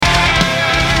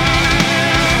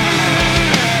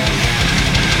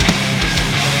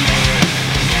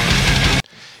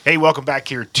Hey, welcome back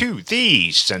here to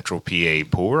the Central PA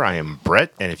Pour. I am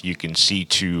Brett, and if you can see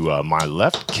to my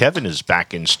left, Kevin is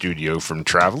back in studio from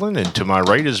traveling, and to my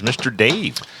right is Mr.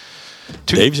 Dave.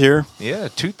 Dave's here. Yeah,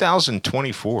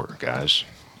 2024, guys.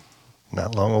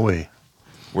 Not long away.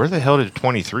 Where the hell did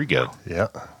 23 go? Yeah.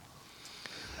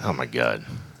 Oh, my God.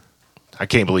 I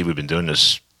can't believe we've been doing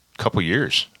this a couple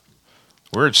years.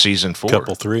 We're at season 4.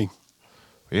 Couple 3.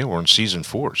 Yeah, we're in season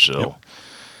 4, so.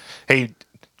 Hey,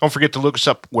 don't forget to look us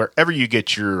up wherever you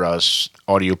get your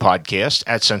audio podcast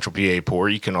at Central PA Pour.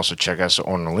 You can also check us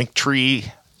on the link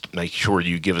tree. Make sure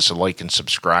you give us a like and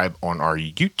subscribe on our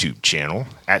YouTube channel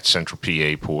at Central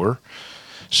PA Pour.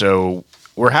 So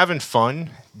we're having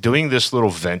fun doing this little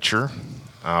venture.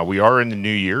 We are in the new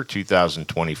year,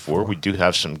 2024. We do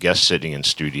have some guests sitting in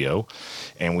studio,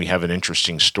 and we have an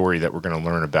interesting story that we're going to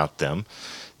learn about them.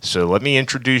 So let me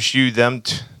introduce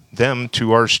them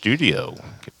to our studio.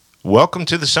 Welcome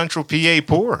to the Central PA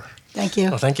Pour. Thank you.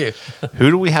 Well, thank you.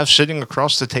 Who do we have sitting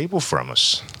across the table from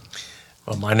us?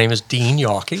 Well, my name is Dean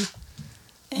Yawkey.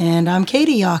 And I'm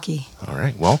Katie Yawkey. All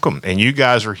right, welcome. And you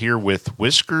guys are here with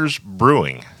Whiskers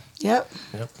Brewing. Yep.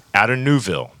 Out of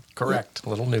Newville. Correct.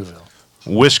 Little Newville.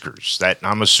 Whiskers. That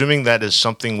I'm assuming that is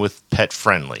something with pet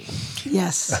friendly.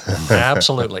 Yes.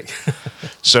 Absolutely.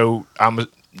 So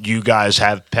you guys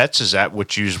have pets? Is that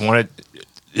what you just wanted?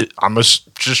 I'm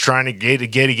just trying to get a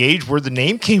gauge where the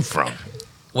name came from.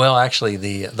 Well, actually,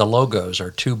 the logos are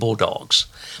 2 bulldogs,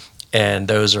 and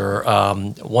those are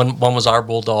one was our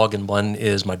bulldog and one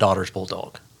is my daughter's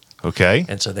bulldog. Okay.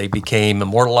 And so they became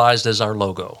immortalized as our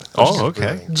logo. Oh,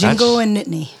 okay. Jingle and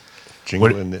Nittany.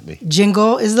 Jingle and Nittany.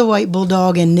 Jingle is the white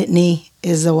bulldog and Nittany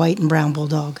is the white and brown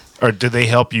bulldog. Or did they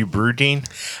help you brew, Dean?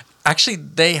 Actually,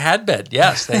 they had been.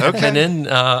 Yes, they have been in.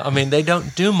 They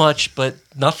don't do much, but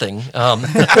nothing,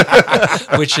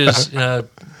 which is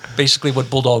basically what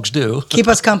bulldogs do. Keep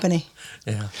us company.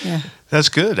 Yeah. That's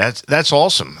good. That's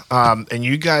awesome. And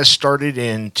you guys started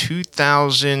in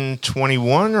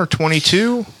 2021 or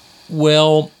 22?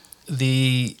 Well,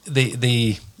 the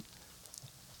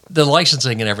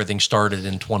licensing and everything started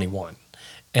in 21,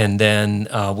 and then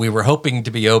we were hoping to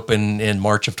be open in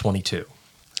March of 22.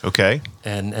 Okay.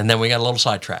 And then we got a little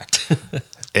sidetracked.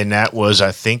 And that was,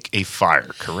 I think, a fire,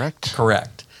 correct?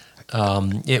 Correct.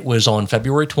 It was on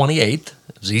February 28th.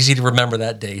 It was easy to remember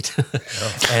that date.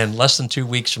 And less than 2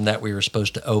 weeks from that, we were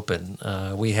supposed to open.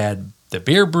 We had the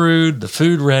beer brewed, the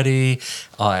food ready,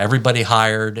 everybody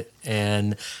hired,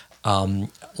 and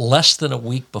less than a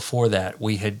week before that,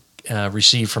 we had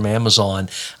received from Amazon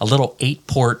a little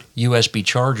 8-port USB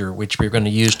charger, which we were going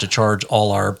to use to charge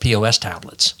all our POS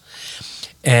tablets.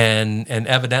 And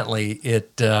evidently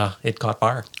it caught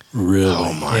fire. Really?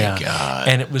 Oh my God.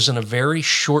 And it was in a very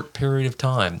short period of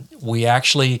time. We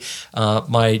actually,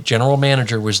 my general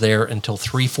manager was there until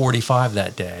 3:45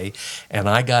 that day, and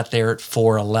I got there at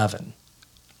 4:11.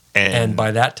 And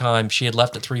by that time, she had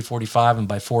left at 3:45, and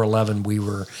by 4:11 we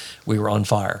were on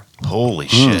fire. Holy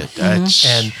shit! That's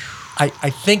And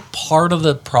I think part of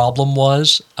the problem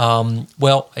was, I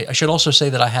should also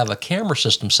say that I have a camera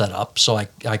system set up so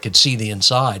I could see the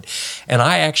inside. And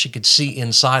I actually could see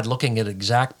inside looking at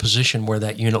exact position where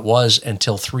that unit was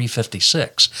until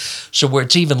 3:56. So where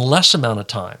it's even less amount of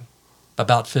time,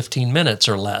 about 15 minutes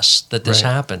or less, that this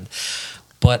happened.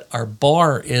 But our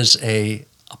bar is a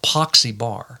epoxy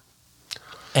bar.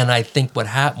 And I think what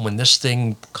happened when this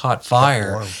thing caught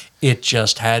fire, it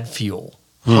just had fuel.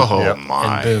 oh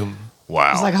my! And boom.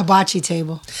 Wow! It's like a hibachi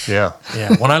table. Yeah.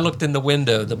 Yeah, when I looked in the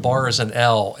window, the bar is an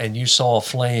L, and you saw a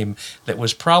flame that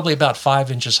was probably about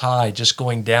 5 inches high, just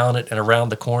going down it and around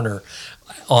the corner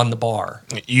on the bar.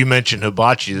 You mentioned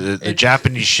hibachi. The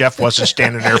Japanese chef wasn't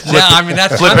standing there flipping,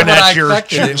 That's flipping kind of what at I your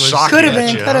expected. It was- sock. Could have at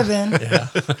been. you. Could have been. Yeah.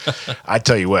 I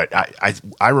tell you what,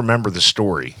 I remember the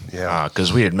story. Yeah.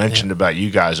 Because we had mentioned about you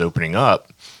guys opening up,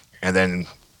 and then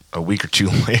a week or two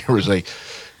later it was like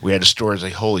we had a story. It was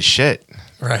like, holy shit!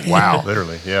 Right. Wow.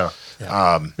 Literally, yeah.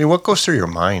 I mean, what goes through your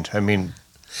mind? I mean,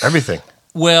 everything.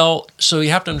 Well, so you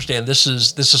have to understand this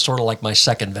is sort of like my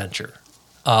second venture,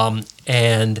 and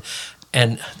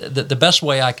the best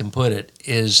way I can put it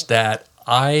is that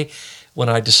when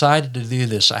I decided to do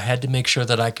this, I had to make sure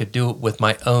that I could do it with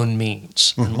my own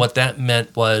means, and what that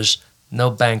meant was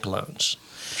no bank loans.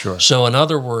 Sure. So in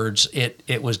other words,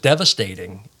 it was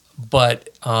devastating. But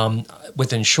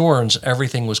with insurance,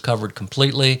 everything was covered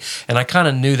completely. And I kind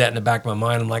of knew that in the back of my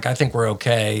mind. I'm like, I think we're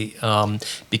okay.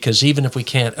 Because even if we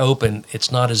can't open,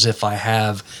 it's not as if I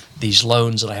have these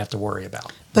loans that I have to worry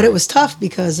about. But it was tough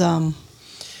because where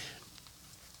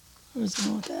was I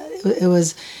going with that? It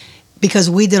was because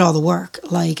we did all the work.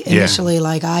 Like initially,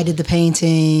 like I did the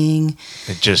painting.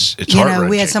 It's you know, heart-wrenching.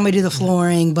 we had somebody do the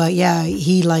flooring, but yeah,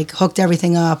 he like hooked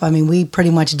everything up. I mean, we pretty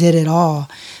much did it all.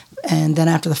 And then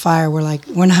after the fire, we're like,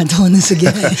 we're not doing this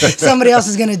again. Somebody else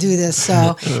is going to do this.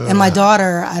 So, and my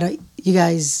daughter, you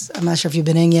guys, I'm not sure if you've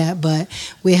been in yet, but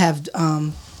we have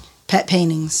pet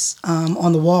paintings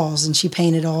on the walls, and she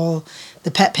painted all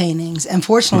the pet paintings. And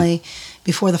fortunately,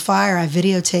 before the fire, I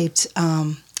videotaped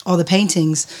all the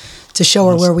paintings to show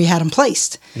her where we had them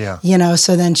placed. Yeah. You know,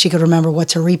 so then she could remember what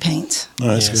to repaint. Oh,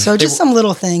 that's good. So just some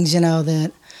little things, you know,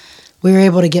 that we were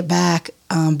able to get back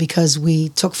because we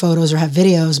took photos or have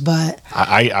videos. But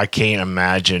I can't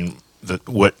imagine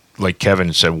what, like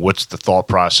Kevin said, what's the thought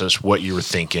process, what you were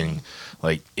thinking.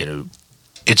 Like, you know,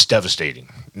 it's devastating.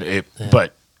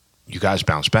 But you guys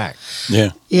bounce back.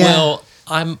 Yeah. yeah. Well,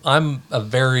 I'm a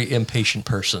very impatient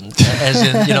person. As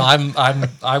in, you know,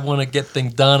 I want to get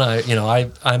things done.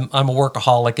 I'm a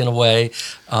workaholic in a way.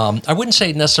 I wouldn't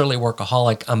say necessarily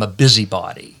workaholic. I'm a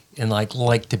busybody and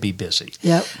like to be busy.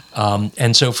 Yep.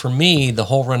 And so for me, the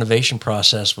whole renovation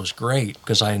process was great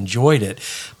because I enjoyed it.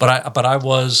 But I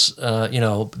was,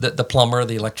 the plumber,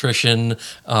 the electrician,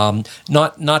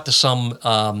 not to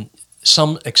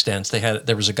some extent.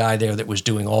 There was a guy there that was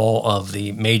doing all of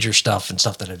the major stuff and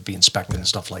stuff that had to be inspected and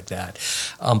stuff like that.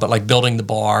 But like building the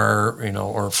bar, you know,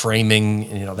 or framing,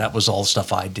 you know, that was all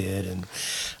stuff I did. And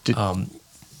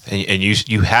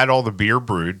you had all the beer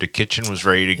brewed. The kitchen was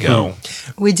ready to go.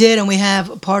 We did, and we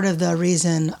have part of the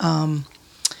reason,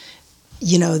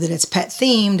 you know, that it's pet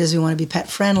themed is we want to be pet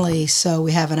friendly. So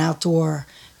we have an outdoor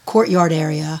courtyard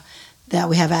area that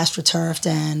we have astroturfed,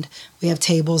 and we have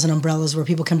tables and umbrellas where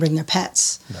people can bring their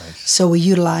pets. Nice. So we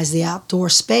utilize the outdoor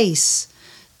space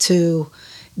to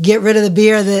get rid of the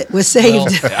beer that was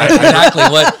saved. Exactly.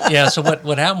 So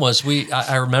what happened was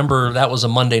I remember that was a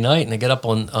Monday night, and I get up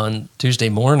on Tuesday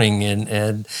morning,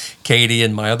 and Katie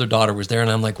and my other daughter was there,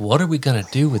 and I'm like, what are we going to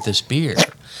do with this beer?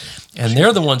 And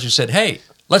they're the ones who said, hey,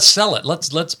 let's sell it.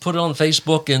 Let's put it on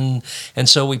Facebook, and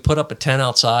so we put up a tent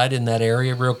outside in that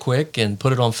area real quick and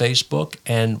put it on Facebook,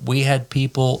 and we had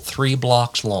people 3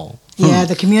 blocks long. Yeah,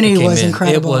 the community was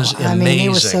incredible. It was amazing. I mean, they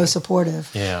were so supportive.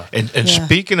 Yeah. And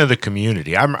speaking of the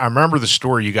community, I remember the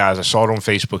story you guys, I saw it on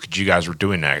Facebook that you guys were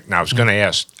doing that. And I was going to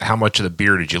ask, how much of the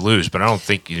beer did you lose? But I don't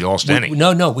think you lost any.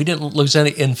 No, we didn't lose any.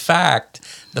 In fact,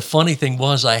 the funny thing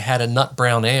was I had a nut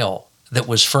brown ale that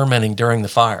was fermenting during the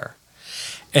fire.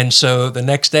 And so the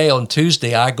next day on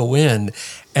Tuesday, I go in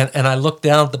and I look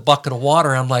down at the bucket of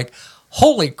water. I'm like,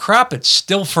 holy crap, it's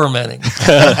still fermenting.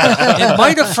 It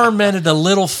might have fermented a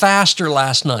little faster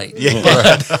last night.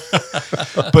 Yeah.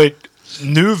 But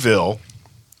Newville,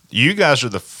 you guys are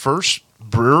the first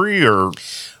brewery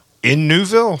in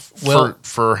Newville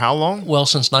for how long? Well,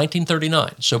 since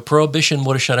 1939. So Prohibition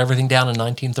would have shut everything down in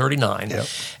 1939. Yep.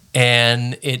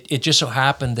 And it just so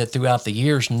happened that throughout the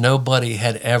years, nobody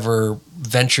had ever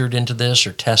ventured into this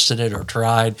or tested it or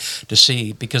tried to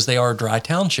see, because they are a dry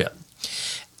township.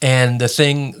 And the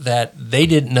thing that they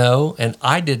didn't know, and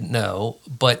I didn't know,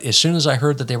 but as soon as I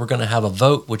heard that they were going to have a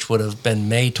vote, which would have been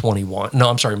March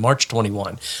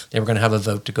 21, they were going to have a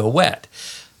vote to go wet.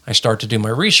 I start to do my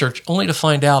research only to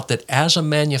find out that as a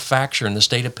manufacturer in the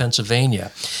state of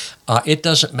Pennsylvania, it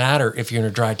doesn't matter if you're in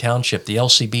a dry township. The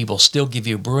LCB will still give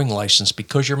you a brewing license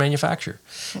because you're a manufacturer.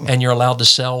 And you're allowed to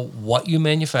sell what you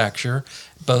manufacture,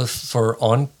 both for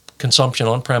on consumption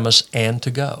on premise and to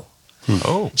go.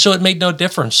 Oh. So it made no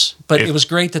difference. But it was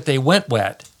great that they went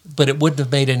wet, but it wouldn't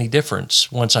have made any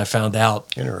difference once I found out.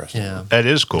 Interesting. Yeah. That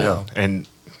is cool. Yeah. And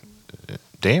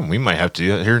damn, we might have to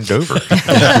do that here in Dover.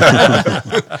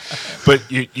 But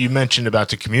you mentioned about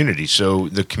the community. So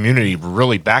the community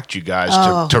really backed you guys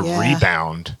to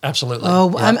rebound. Absolutely.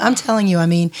 Oh, Yeah. I'm telling you, I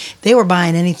mean, they were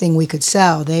buying anything we could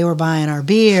sell. They were buying our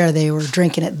beer. They were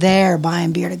drinking it there,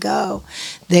 buying beer to go.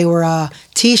 They were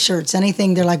T-shirts,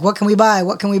 anything. They're like, what can we buy?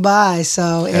 What can we buy?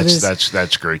 So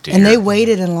That's great to hear. and they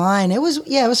waited in line. It was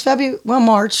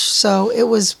March. So it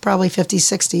was probably 50s,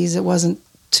 60s. It wasn't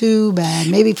too bad,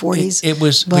 maybe 40s. It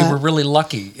was. We were really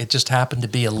lucky. It just happened to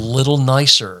be a little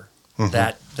nicer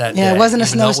that day. It wasn't a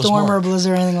even though it was snowstorm or a March.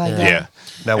 blizzard or anything like that. Yeah.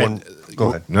 Now, go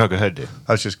ahead. No, go ahead, Dave.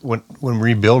 I was just when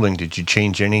rebuilding, did you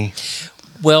change any?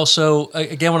 Well, so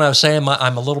again, when I was saying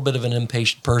I'm a little bit of an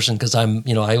impatient person because I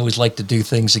always like to do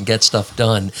things and get stuff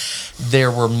done.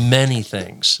 There were many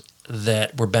things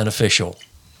that were beneficial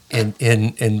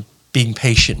in being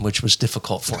patient, which was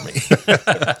difficult for me.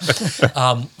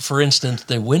 For instance,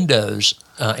 the windows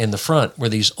in the front were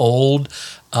these old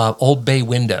bay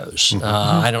windows.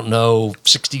 I don't know,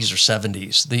 60s or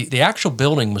 70s. The actual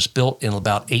building was built in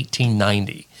about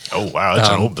 1890. Oh wow, that's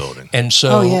an old building. And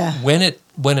so yeah. when it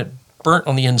burnt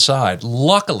on the inside,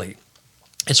 luckily,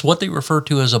 it's what they refer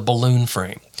to as a balloon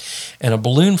frame. And a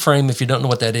balloon frame, if you don't know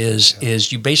what that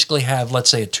is you basically have, let's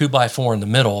say, a 2x4 in the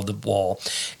middle of the wall,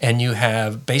 and you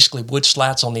have basically wood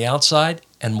slats on the outside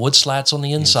and wood slats on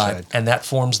the inside. And that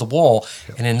forms the wall,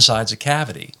 and inside's a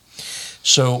cavity.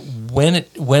 So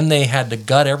when they had to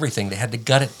gut everything, they had to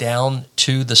gut it down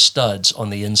to the studs on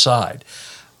the inside,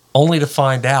 only to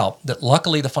find out that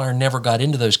luckily the fire never got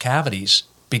into those cavities,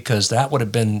 because that would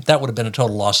have been a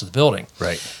total loss of the building.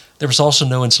 Right. There was also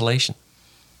no insulation.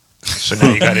 So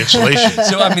now you got insulation.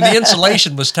 So, I mean, the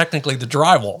insulation was technically the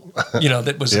drywall,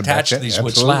 that was attached to these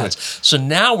wood slats. So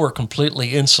now we're completely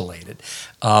insulated.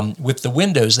 With the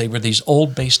windows, they were these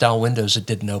old bay-style windows that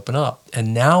didn't open up.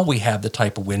 And now we have the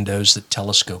type of windows that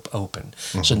telescope open.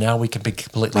 Mm-hmm. So now we can be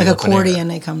completely like open accordion, air.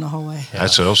 They come the whole way. Yeah.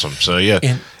 That's awesome. So,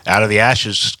 out of the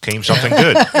ashes came something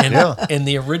good. In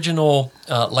the original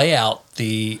layout,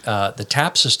 the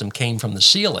tap system came from the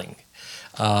ceiling.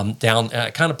 Down, I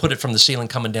kind of put it from the ceiling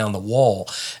coming down the wall.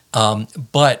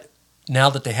 But now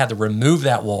that they had to remove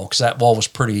that wall, because that wall was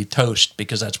pretty toast,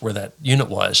 because that's where that unit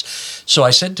was. So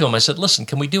I said to him, listen,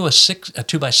 can we do a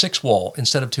 2x6 wall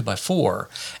instead of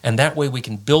 2x4? And that way we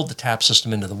can build the tap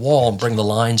system into the wall and bring the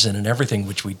lines in and everything,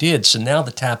 which we did. So now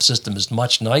the tap system is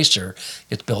much nicer.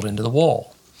 It's built into the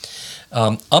wall.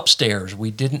 Upstairs,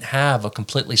 we didn't have a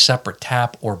completely separate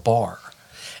tap or bar.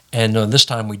 And this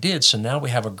time we did, so now we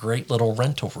have a great little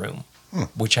rental room,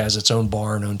 which has its own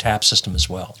bar and own tap system as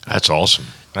well. That's awesome.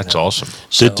 That's awesome.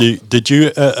 So, did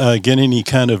you get any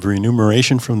kind of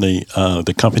remuneration from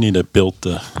the company that built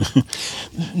the?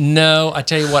 No, I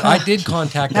tell you what, I did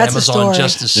contact Amazon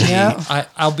just to see. Yeah.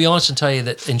 I'll be honest and tell you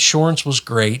that insurance was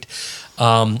great.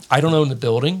 I don't own the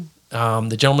building.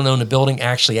 The gentleman who owned the building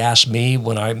actually asked me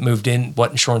when I moved in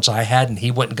what insurance I had, and he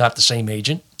went and got the same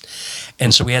agent.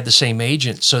 And so we had the same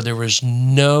agent. So there was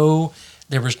no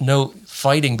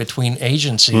fighting between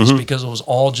agencies because it was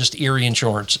all just Erie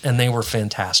Insurance, and they were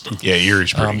fantastic. Yeah,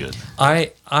 Erie's pretty good.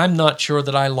 I'm not sure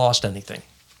that I lost anything.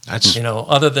 That's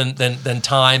other than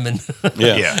time and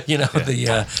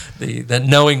the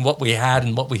knowing what we had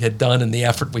and what we had done and the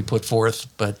effort we put forth.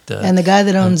 But and the guy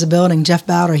that owns the building, Jeff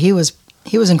Bowder, he was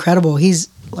incredible. He's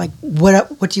like,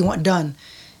 what do you want done?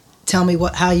 Tell me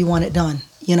how you want it done.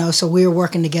 So we were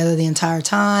working together the entire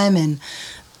time, and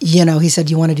he said,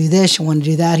 you want to do this, you want to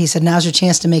do that. He said, now's your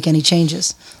chance to make any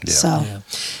changes. Yeah. So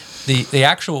the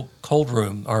actual cold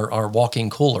room, our walk-in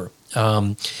cooler,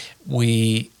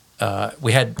 we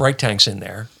had bright tanks in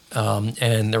there,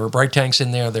 and there were bright tanks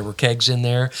in there were kegs in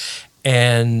there,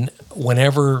 and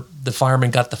whenever the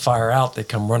firemen got the fire out, they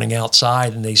come running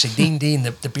outside and they say, Dean,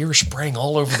 the beer's spraying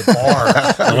all over the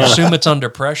bar. We assume it's under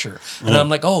pressure. And I'm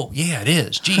like, oh, yeah, it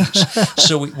is. Jeez.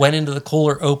 So we went into the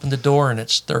cooler, opened the door, and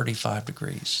it's 35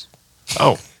 degrees.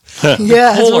 Oh.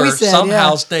 Yeah, the cooler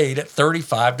somehow stayed at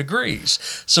 35 degrees.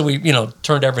 So we,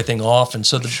 turned everything off, and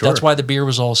so that's why the beer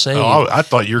was all saved. Oh, I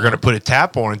thought you were going to put a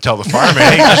tap on and tell the fireman,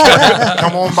 hey, just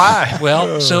come on by.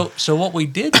 Well, so what we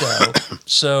did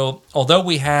though, although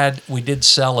we did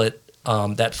sell it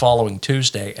that following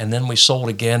Tuesday, and then we sold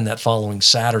again that following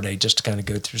Saturday, just to kind of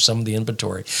go through some of the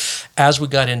inventory. As we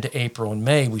got into April and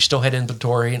May, we still had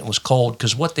inventory, and it was cold,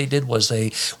 because what they did was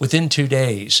within 2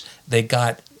 days, they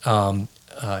got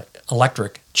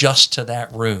electric just to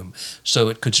that room, so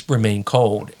it could remain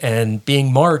cold. And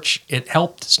being March, it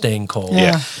helped staying cold.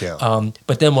 Yeah.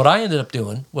 But then what I ended up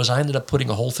doing was I ended up putting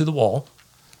a hole through the wall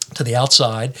to the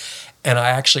outside, and I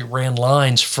actually ran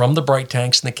lines from the bright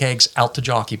tanks and the kegs out to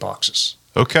jockey boxes.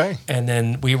 Okay. And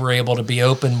then we were able to be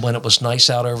open when it was nice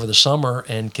out over the summer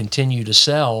and continue to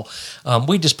sell.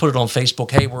 We just put it on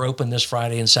Facebook, hey, we're open this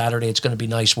Friday and Saturday. It's going to be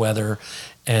nice weather.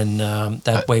 And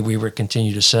that way we would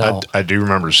continue to sell. I do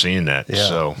remember seeing that. Yeah.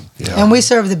 So, And we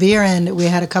served the beer, and we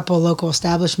had a couple of local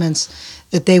establishments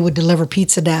that they would deliver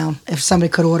pizza down if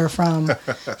somebody could order from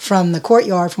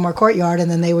our courtyard, and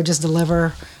then they would just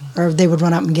deliver, or they would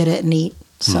run up and get it and eat.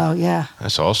 So, yeah.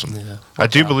 That's awesome. Yeah. I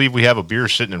do believe we have a beer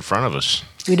sitting in front of us.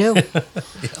 We do.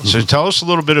 So tell us a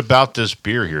little bit about this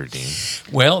beer here, Dean.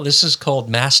 Well, this is called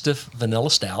Mastiff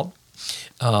Vanilla Stout.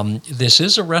 This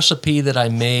is a recipe that I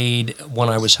made when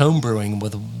I was homebrewing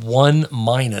with one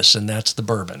minus, and that's the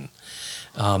bourbon.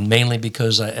 Mainly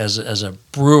because as a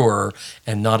brewer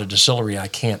and not a distillery, I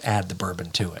can't add the bourbon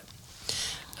to it.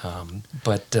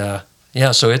 But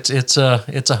Yeah, so it's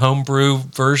a homebrew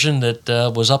version that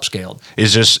was upscaled.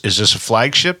 Is this a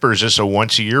flagship or is this a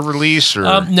once a year release?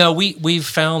 Or No, we've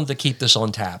found to keep this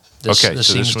on tap. This, Okay, this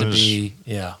so this seems to one is- be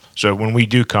so when we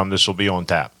do come, this will be on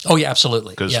tap. Oh yeah,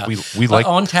 absolutely. 'Cause yeah. we like-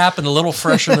 on tap and a little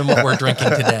fresher than what we're drinking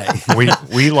today.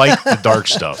 We like the dark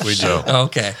stuff. We do.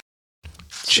 Okay,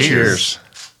 Cheers.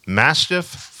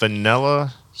 Mastiff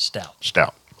Vanilla stout.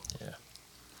 Stout. Yeah.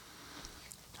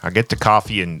 I get the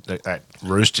coffee and that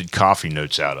roasted coffee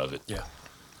notes out of it. Yeah.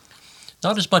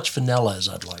 Not as much vanilla as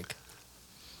I'd like.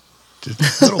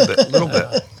 Just a little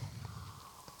bit.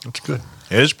 That's good.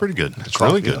 It is pretty good. It's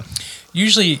really Coffee, good.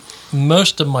 Usually,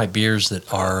 most of my beers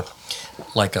that are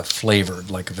like a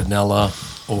flavored, like a vanilla,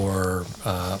 or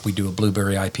we do a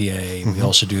blueberry IPA. We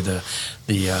also do the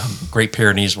Great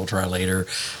Pyrenees. We'll try later.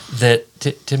 That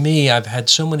to me, I've had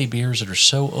so many beers that are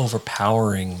so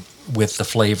overpowering with the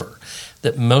flavor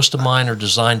that most of mine are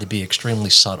designed to be extremely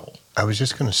subtle. I was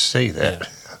just going to say that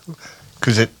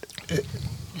because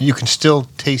you can still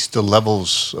taste the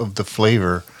levels of the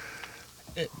flavor,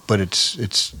 but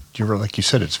it's you're like you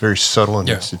said, it's very subtle and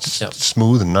Yeah. it's Yeah.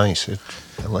 smooth and nice.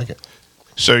 I like it.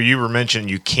 So you were mentioning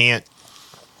you can't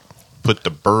put the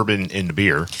bourbon in the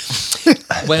beer.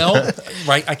 Well,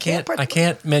 right, I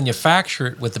can't manufacture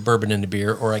it with the bourbon in the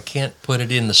beer, or I can't put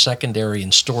it in the secondary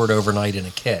and store it overnight in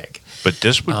a keg. But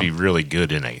this would be really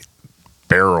good in a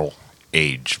barrel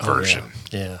aged version.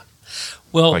 Yeah.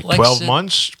 Well, Like I 12 said-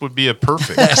 months would be a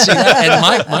perfect. See, and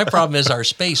my problem is our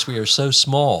space. We are so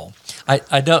small.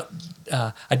 I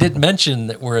didn't mention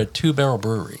that we're a 2-barrel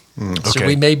brewery, so Okay.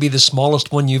 we may be the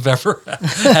smallest one you've ever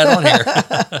had on here.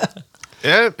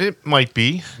 Yeah, it might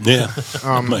be. Yeah,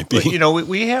 might be. But, you know,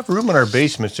 we have room in our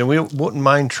basements, and we wouldn't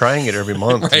mind trying it every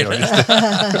month. You know,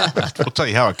 just We'll tell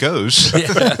you how it goes.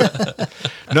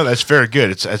 No, that's very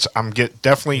good. It's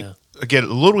definitely get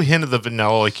a little hint of the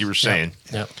vanilla, like you were saying.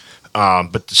 Yep.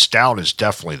 But the stout is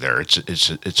definitely there. It's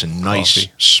a nice,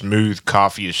 Coffee. smooth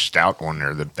coffee-ish stout on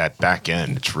there. That back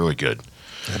end, it's really good.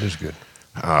 that is good.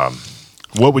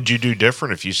 What would you do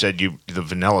different if you said the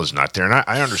vanilla's not there? And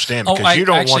I understand Oh, because you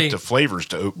don't actually- want the flavors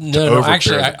to No, overbear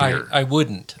actually, the beer. I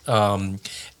wouldn't.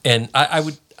 And I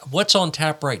would. What's on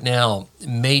tap right now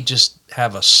may just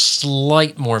have a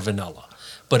slight more vanilla,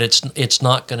 but it's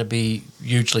not going to be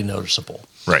hugely noticeable.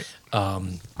 Right.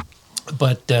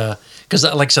 But because,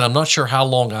 like I said, I'm not sure how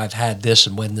long I've had this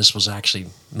and when this was actually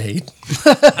made.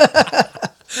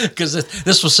 Because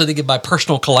this was sitting in my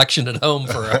personal collection at home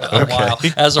for a while,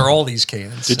 as are all these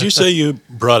cans. Did you say you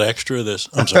brought extra of this?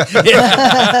 I'm sorry.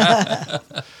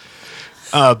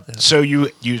 So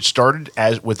you started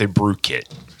with a brew kit.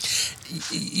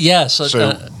 Yes.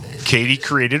 So Katie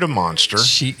created a monster.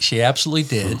 She absolutely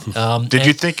did. Did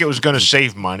you think it was going to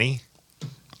save money?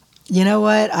 You know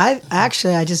what? I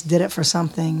just did it for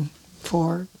something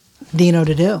for Dino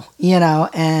to do,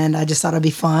 and I just thought it'd be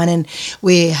fun. And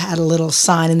we had a little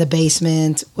sign in the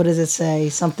basement. What does it say?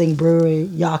 Something brewery,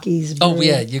 Yaki's brewery. Oh,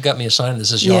 yeah, you got me a sign that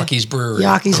says Yeah. Yaki's Brewery.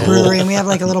 Yaki's Brewery. And we have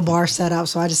like a little bar set up.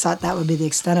 So I just thought that would be the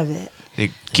extent of it. You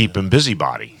keep him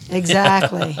busybody.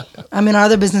 Exactly. I mean, our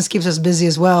other business keeps us busy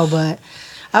as well, but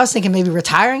I was thinking maybe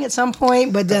retiring at some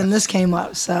point, but then this came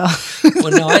up, so.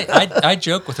 Well, no, I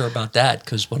joke with her about that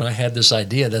because when I had this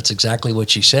idea, that's exactly what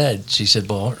she said. She said,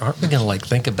 "Well, aren't we going to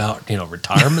think about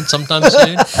retirement sometime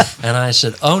soon?" And I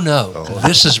said, "Oh no,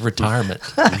 this is retirement."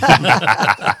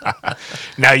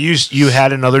 Now you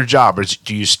had another job.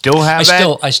 Do you still have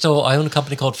that? I own a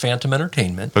company called Phantom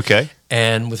Entertainment. Okay.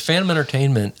 And with Phantom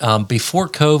Entertainment, before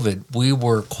COVID, we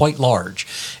were quite large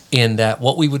in that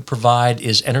what we would provide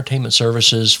is entertainment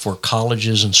services for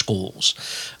colleges and schools.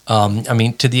 I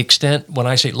mean, to the extent, when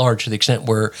I say large, to the extent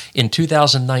where in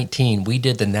 2019, we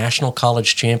did the National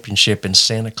College Championship in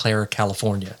Santa Clara,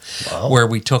 California, where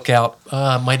we took out,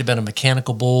 might have been a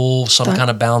mechanical bull, some kind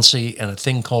of bouncy, and a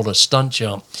thing called a stunt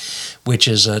jump, which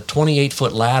is a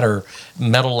 28-foot ladder,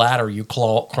 metal ladder you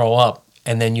crawl up,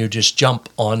 and then you just jump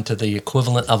onto the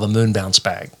equivalent of a moon bounce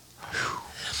bag.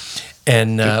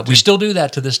 And we still do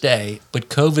that to this day, but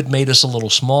COVID made us a little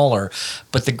smaller.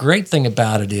 But the great thing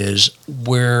about it is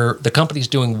the company's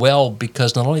doing well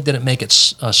because not only did it make it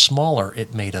smaller,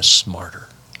 it made us smarter.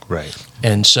 Right.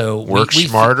 And so Work we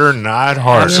smarter, not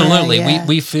harder. Absolutely. Yeah.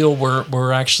 We feel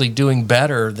we're actually doing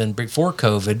better than before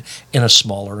COVID in a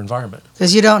smaller environment.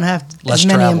 Because you don't have Less as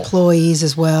many travel. employees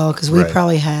as well, because we Right.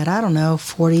 probably had,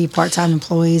 40 part-time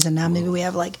employees, and now maybe we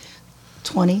have like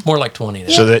 20. More like 20 now.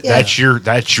 So Yeah. that's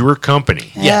your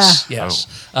company. Yes, Yeah. yes.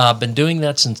 Been doing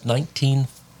that since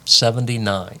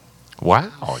 1979. Wow,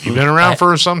 you've been around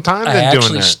for some time. I Been doing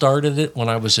actually that. started it when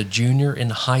I was a junior in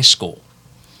high school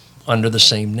under the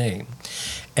same name.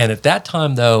 And at that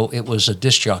time, though, it was a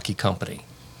disc jockey company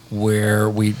where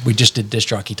we just did disc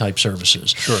jockey type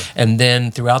services. Sure. And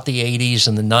then throughout the 80s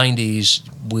and the 90s,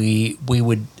 we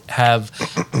would have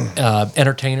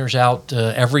entertainers out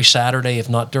every Saturday, if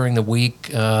not during the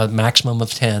week, maximum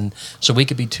of 10. So we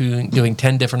could be doing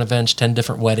 10 different events, 10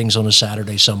 different weddings on a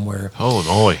Saturday somewhere. Oh,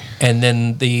 boy. And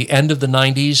then the end of the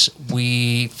 90s,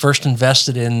 we first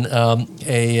invested in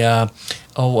a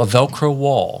Velcro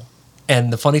wall.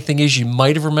 And the funny thing is, you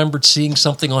might have remembered seeing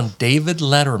something on David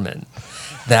Letterman.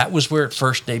 That was where it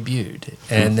first debuted.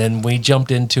 And then we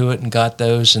jumped into it and got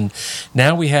those. And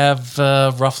now we have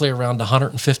roughly around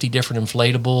 150 different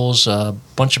inflatables, a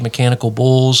bunch of mechanical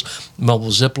bulls,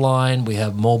 mobile zip line. We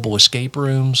have mobile escape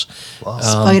rooms. Wow.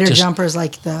 Spider jumpers,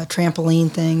 like the trampoline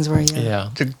things where you... Yeah.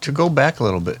 To go back a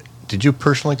little bit, did you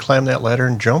personally climb that ladder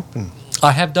and jump? And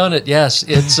I have done it. Yes,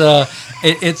 it's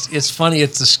it's funny.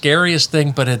 It's the scariest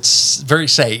thing, but it's very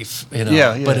safe. You know.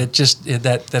 Yeah. But it just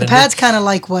The pad's kind of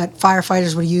like what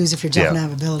firefighters would use if you're jumping Yeah.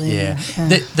 out of a building. Yeah.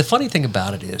 The funny thing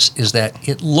about it is that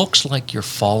it looks like you're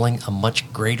falling a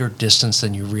much greater distance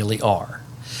than you really are,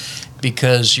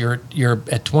 because you're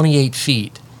at 28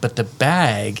 feet, but the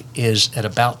bag is at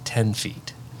about 10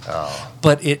 feet. oh,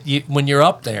 But when you're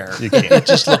up there, it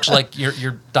just looks like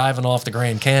you're diving off the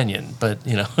Grand Canyon. But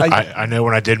you know, I know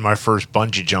when I did my first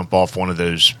bungee jump off one of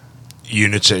those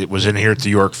units, it was in here at the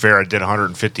York Fair. I did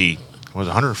 150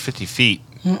 feet.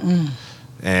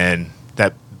 And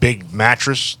that big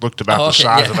mattress looked about the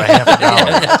size of a half a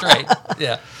dollar. Yeah, that's right.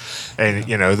 Yeah. And,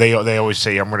 you know, they always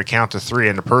say, I'm going to count to 3.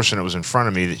 And the person that was in front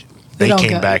of me, they don't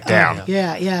came go- back down.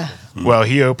 Yeah. Well,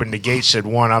 he opened the gate, said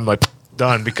 1. I'm like,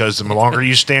 done, because the longer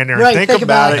you stand there and Right, think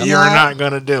about it, you're No. not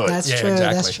going to do it. That's Yeah, true.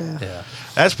 exactly. That's true. Yeah.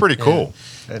 That's pretty cool.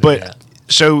 But But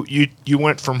so you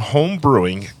went from home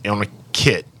brewing on a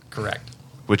kit, Correct.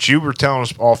 which you were telling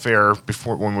us off air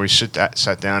before when we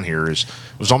sat down here, it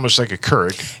was almost like a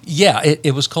Keurig. Yeah,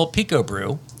 it was called Pico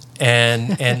Brew.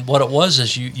 And what it was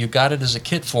is you got it as a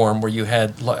kit form where you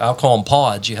had, I'll call them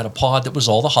pods. You had a pod that was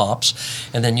all the hops,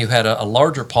 and then you had a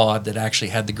larger pod that actually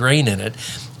had the grain in it,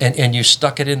 and you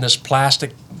stuck it in this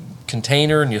plastic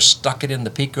container and you stuck it in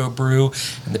the Pico Brew,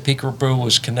 and the Pico Brew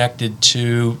was connected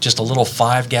to just a little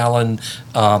 5-gallon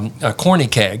corny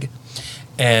keg.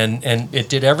 And it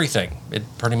did everything. It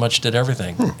pretty much did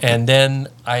everything. And then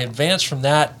I advanced from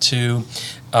that to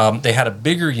they had a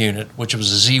bigger unit, which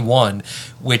was a Z1,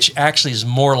 which actually is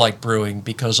more like brewing,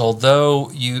 because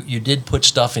although you did put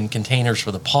stuff in containers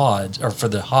for the pods or for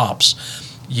the hops,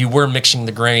 you were mixing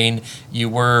the grain, you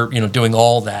were doing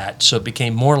all that, so it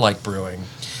became more like brewing.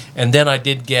 And then I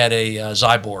did get a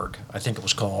Zyborg, I think it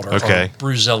was called, or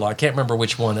Brewzilla. I can't remember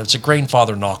which one. It's a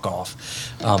Grainfather knockoff.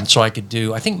 So I could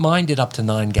do, I think mine did up to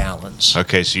 9 gallons.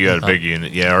 Okay, so you had a big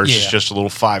unit. Yeah, ours is just a little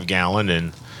 5-gallon,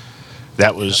 and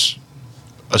that was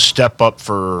a step up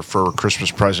for a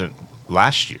Christmas present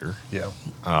last year. yeah.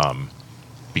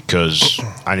 Because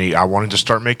I wanted to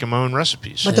start making my own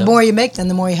recipes. But the more you make, then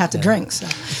the more you have to drink. So.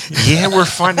 Yeah, we're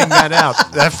finding that out.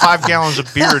 That 5 gallons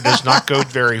of beer does not go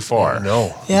very far.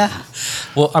 No. Yeah.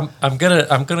 Well, I'm gonna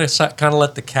kind of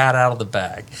let the cat out of the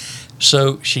bag.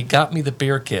 So she got me the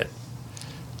beer kit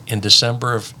in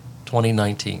December of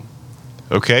 2019.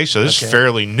 Okay, so this Okay. is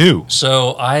fairly new.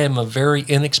 So I am a very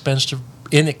inexperienced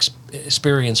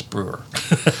brewer.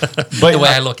 But the way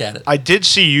I look at it. I did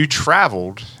see you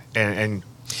traveled and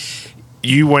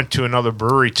you went to another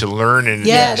brewery to learn and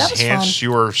Yeah, that was enhance fun.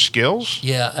 your skills.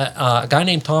 Yeah, a guy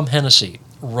named Tom Hennessy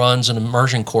runs an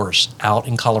immersion course out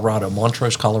in Colorado,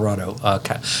 Montrose, Colorado,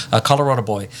 Colorado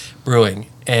Boy Brewing.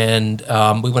 And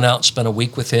we went out and spent a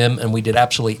week with him, and we did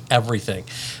absolutely everything.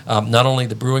 Not only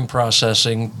the brewing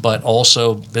processing, but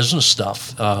also business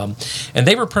stuff. And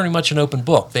they were pretty much an open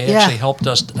book. They actually helped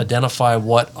us identify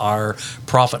what our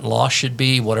profit and loss should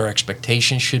be, what our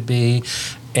expectations should be.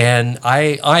 And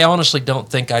I honestly don't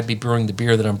think I'd be brewing the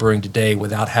beer that I'm brewing today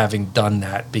without having done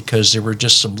that, because there were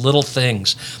just some little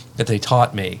things that they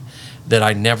taught me that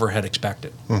I never had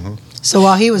expected. Mm-hmm. So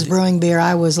while he was brewing beer,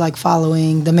 I was like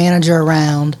following the manager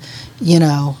around,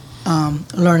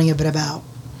 learning a bit about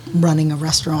running a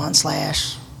restaurant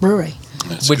 / brewery.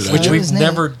 Which It we've was neat.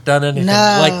 never done anything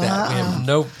like that. We have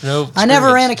no I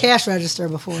never ran a experience. cash register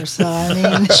before, so I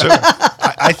mean, So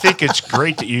I think it's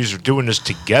great that you are doing this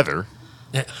together,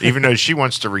 even though she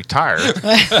wants to retire.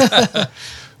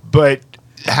 But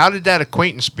how did that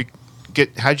acquaintance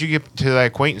how'd you get to that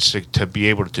acquaintance to be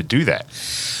able to do that?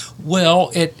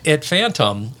 Well, at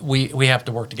Phantom, we have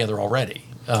to work together already.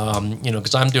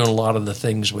 because I'm doing a lot of the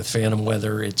things with Phantom,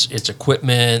 whether it's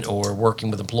equipment or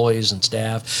working with employees and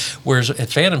staff. Whereas at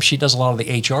Phantom, she does a lot of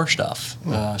the HR stuff,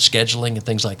 scheduling and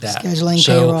things like that. Scheduling,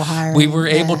 so payroll, hiring. we were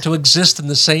able Yeah. to exist in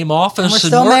the same office and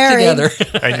still work married. together.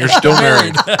 And you're still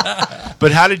married.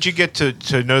 But how did you get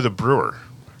to know the brewer?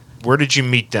 Where did you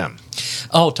meet them?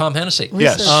 Oh, Tom Hennessy.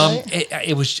 Yes. Research, right?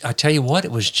 It was, I tell you what,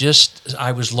 it was just,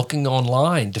 I was looking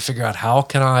online to figure out how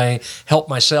can I help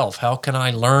myself? How can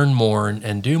I learn more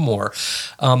and do more?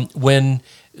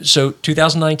 So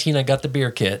 2019, I got the beer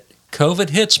kit. COVID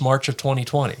hits March of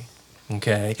 2020.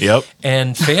 Okay. Yep.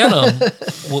 And Phantom,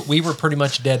 we were pretty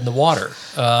much dead in the water.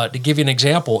 To give you an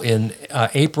example, in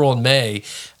April and May,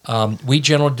 we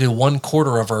generally do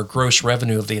 1/4 of our gross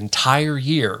revenue of the entire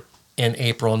year in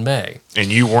April and May. And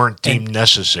you weren't deemed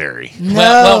necessary.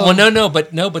 No.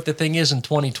 But the thing is, in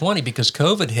 2020, because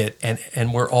COVID hit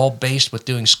and we're all based with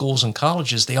doing schools and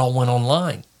colleges, they all went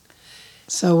online.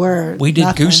 So we did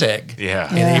nothing. goose egg Yeah.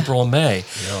 in Yeah. April and May.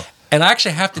 Yeah. And I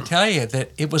actually have to tell you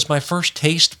that it was my first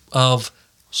taste of,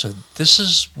 so this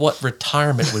is what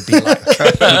retirement would be like.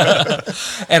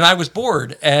 And I was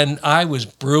bored, and I was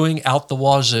brewing out the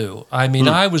wazoo. I mean,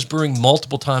 I was brewing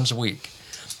multiple times a week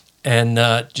and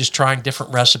just trying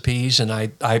different recipes, and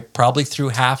I probably threw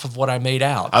half of what I made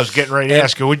out. I was getting ready to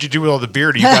ask you, what'd you do with all the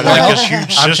beer? Do you got like this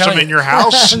huge I'm system telling in you. your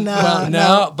house?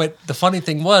 No, but the funny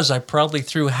thing was I probably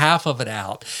threw half of it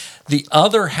out. The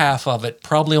other half of it,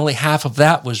 probably only half of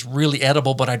that was really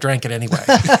edible, but I drank it anyway.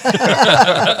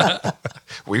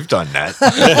 We've done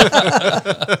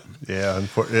that. Yeah.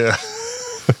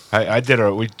 I did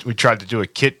we tried to do a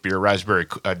kit beer, raspberry.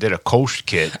 I did a Kolsch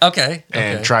kit. Okay.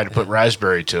 And tried to put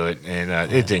raspberry to it, and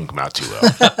it didn't come out too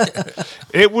well.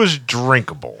 It was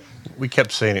drinkable. We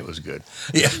kept saying it was good.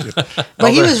 Yeah.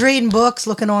 But he was reading books,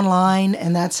 looking online,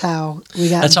 and that's how we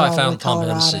got That's how I involved found with Tom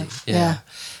Colorado. Hennessy. Yeah.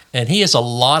 And he has a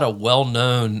lot of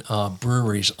well-known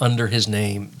breweries under his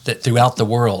name that throughout the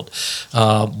world.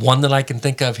 One that I can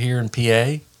think of here in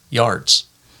PA, Yards.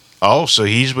 Oh, so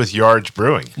he's with Yards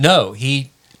Brewing. No,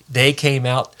 they came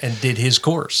out and did his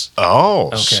course.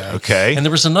 Oh, okay. And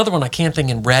there was another one I can't think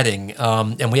in Reading,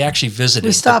 and we actually visited.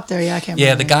 We stopped there. Yeah, I can't Yeah,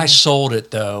 remember. the guy sold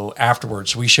it though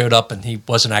afterwards. We showed up and he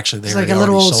wasn't actually there. It's like He a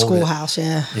little already old sold it. schoolhouse.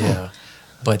 Yeah. Yeah,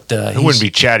 but It wouldn't be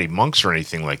Chatty Monks or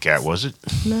anything like that, was it?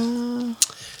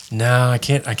 No, I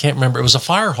can't remember. It was a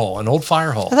fire hall, an old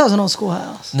fire hall. I thought it was an old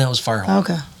schoolhouse. No, it was a fire hall.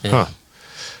 Okay. Yeah.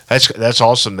 That's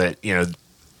awesome that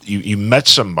you met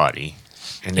somebody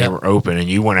and they Yep. were open and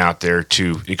you went out there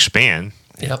to expand.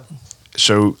 Yep.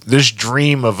 So this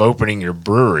dream of opening your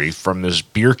brewery from this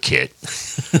beer kit,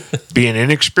 being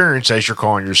inexperienced as you're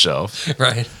calling yourself,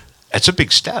 Right. that's a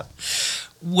big step.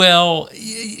 Well,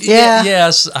 Yeah.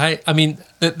 yes. I mean,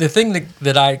 the thing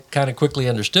that I kind of quickly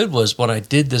understood was when I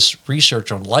did this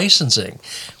research on licensing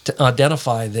to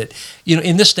identify that,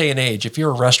 in this day and age, if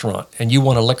you're a restaurant and you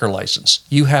want a liquor license,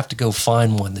 you have to go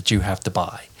find one that you have to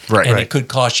buy. Right, And right. it could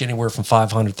cost you anywhere from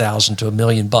 $500,000 to $1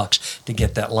 million to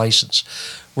get that license.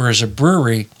 Whereas a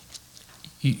brewery,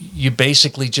 you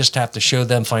basically just have to show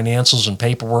them financials and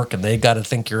paperwork, and they got to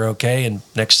think you're okay. And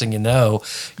next thing you know,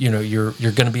 you're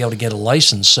going to be able to get a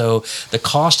license. So the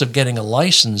cost of getting a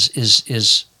license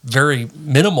is very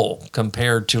minimal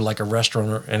compared to like a restaurant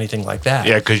or anything like that.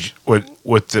 Yeah, because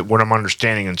what I'm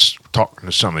understanding and talking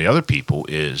to some of the other people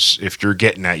is if you're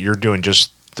getting that, you're doing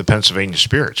just the Pennsylvania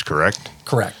spirits, correct?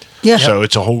 Correct. Yeah. So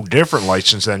it's a whole different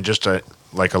license than just a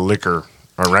liquor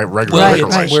or regular Well, liquor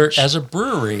it's, license. we're as a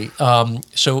brewery,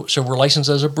 so we're licensed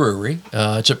as a brewery.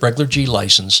 It's a regular G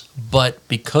license, but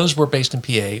because we're based in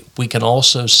PA, we can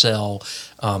also sell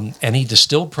any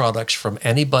distilled products from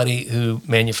anybody who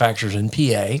manufactures in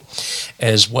PA,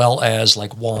 as well as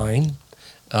like wine.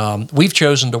 We've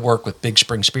chosen to work with Big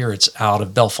Spring Spirits out of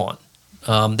Bellefonte.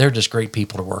 They're just great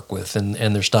people to work with, and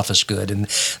their stuff is good. And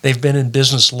they've been in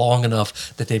business long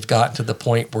enough that they've gotten to the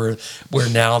point where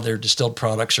now their distilled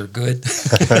products are good.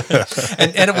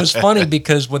 and it was funny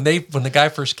because when the guy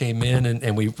first came in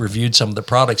and we reviewed some of the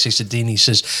products, he said, Dean, he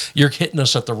says, you're hitting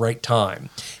us at the right time.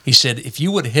 He said, if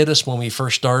you would have hit us when we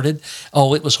first started,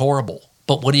 it was horrible.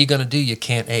 But what are you going to do? You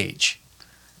can't age.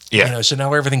 Yeah, So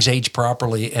now everything's aged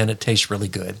properly and it tastes really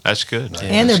good. that's good.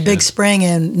 And they're Big Spring,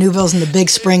 and Newville's in the Big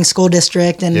Spring School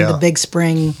District, and Yeah. the Big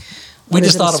Spring. We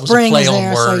just thought it was a play on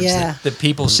there, so words yeah. that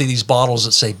people see these bottles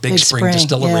that say Big Big Spring Spring,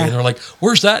 Distillery, yeah. and they're like,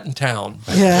 "Where's that in town?"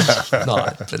 Yeah. It's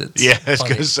not, but it's Yeah, I was funny.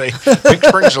 going to say Big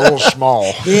Spring's a little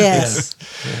small. Yes.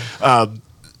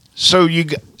 So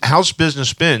how's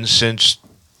business been since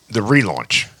the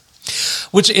relaunch?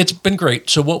 Which it's been great.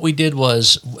 So what we did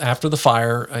was after the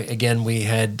fire, again, we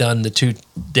had done the 2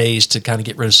 days to kind of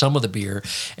get rid of some of the beer.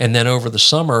 And then over the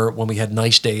summer, when we had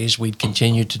nice days, we'd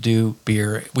continue to do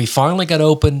beer. We finally got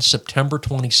open September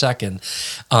 22nd.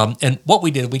 And what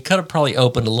we did, we could have probably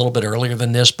opened a little bit earlier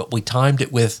than this, but we timed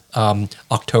it with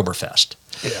Oktoberfest.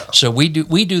 Yeah. So we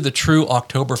do the true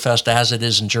Oktoberfest as it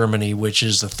is in Germany, which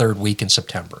is the 3rd week in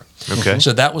September. Okay.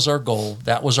 So that was our goal.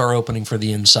 That was our opening for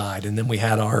the inside. And then we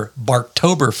had our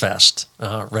Barktoberfest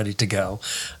ready to go.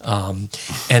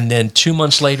 And then 2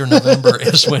 months later, November,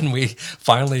 is when we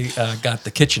finally got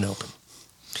the kitchen open.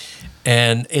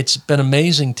 And it's been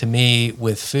amazing to me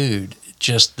with food,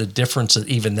 just the difference that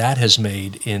even that has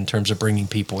made in terms of bringing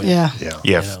people in. Yeah. Yeah.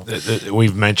 Yeah,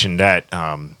 we've mentioned that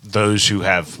those who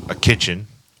have a kitchen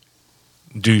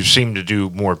do seem to do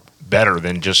more better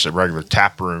than just a regular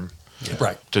tap room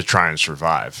Right. to try and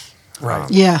survive.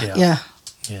 Right. Yeah.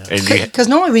 And you, Because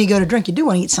normally when you go to drink, you do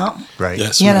want to eat something. Right.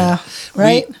 Yes. You know,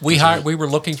 right? We were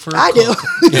looking for a I do. cook.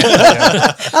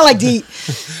 I like to eat.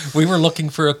 We were looking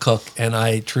for a cook, and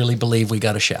I truly believe we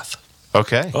got a chef.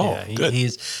 okay. Oh, Yeah, good.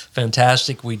 he's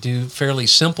fantastic. We do fairly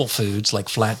simple foods like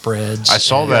flatbreads. I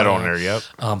saw and, that on there, yep.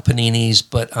 Paninis,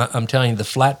 but I'm telling you, the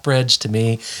flatbreads to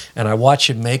me, and I watch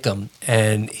him make them,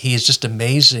 and he is just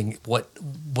amazing what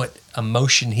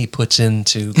emotion he puts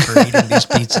into creating these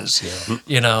pizzas.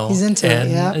 You know, He's into it,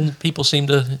 yeah. And people seem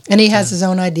to. And he has his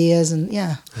own ideas, and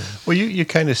yeah. Well, you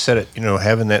kind of said it,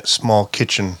 having that small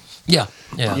kitchen, Yeah.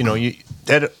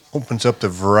 that opens up the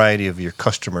variety of your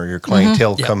customer, your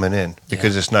clientele Yeah. coming in,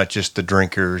 because it's not just the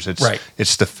drinkers, Right.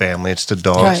 it's the family, it's the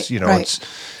dogs, Right, right.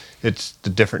 it's the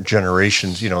different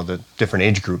generations, the different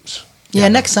age groups. Yeah,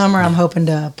 next summer I'm hoping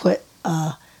to put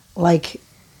like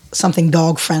something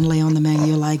dog friendly on the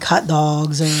menu, like hot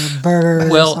dogs or burgers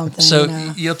or Well, something. so you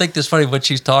know. you'll think this funny. What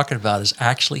she's talking about is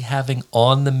actually having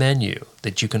on the menu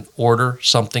that you can order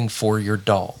something for your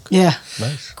dog: Yeah.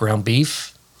 Nice. ground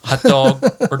beef, hot dog,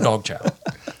 or dog chow.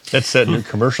 That's that new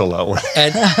commercial out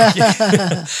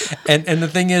there. And the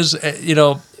thing is,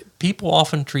 people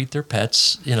often treat their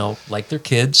pets, like their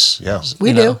kids. Yeah.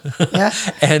 We do. Yeah.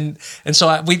 And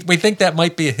so we think that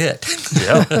might be a hit.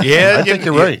 Yeah, I think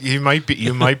you're right. You might be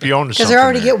on to something. Because they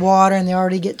already there. get water and they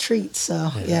already get treats.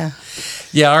 So, yeah.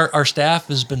 Yeah, our staff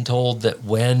has been told that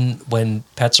when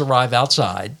pets arrive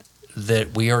outside,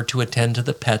 that we are to attend to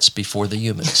the pets before the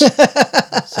humans.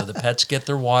 So the pets get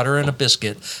their water and a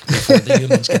biscuit before the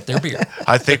humans get their beer.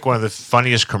 I think one of the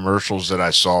funniest commercials that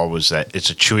I saw was that it's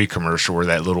a Chewy commercial where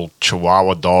that little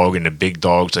Chihuahua dog and the big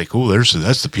dog's like, "Oh,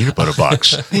 that's the peanut butter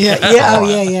box." Yeah. Yeah.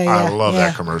 Oh, yeah. I love yeah.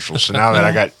 that commercial. So now that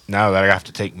I have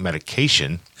to take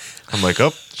medication, I'm like,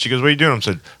 "Oh," she goes, "What are you doing?" I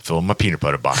said, "Filling my peanut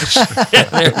butter box."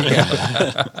 There you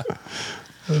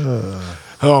go.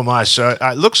 Oh my! So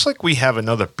it looks like we have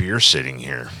another beer sitting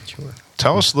here. Sure.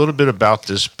 Tell us a little bit about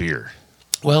this beer.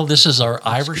 Well, this is our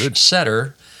Irish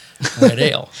setter red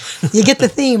ale. You get the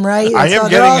theme, right? I am all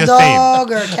getting the theme.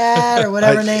 dog or cat or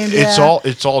whatever named. It's yeah. all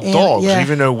And- dogs, yeah.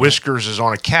 even though Whiskers is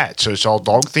on a cat, so it's all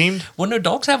dog themed. Well, no,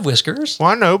 dogs have whiskers. Well,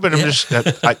 I know, but I'm Yeah.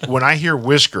 just when I hear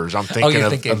Whiskers, I'm thinking you're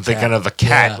of thinking cat. of a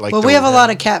cat. Yeah. Like Well, the- we have a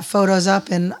lot of cat photos up,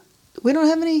 and we don't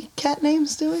have any cat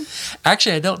names, do we?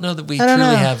 Actually, I don't know that we I don't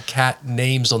truly know. have cat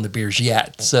names on the beers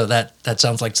yet. So that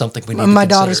sounds like something we need My to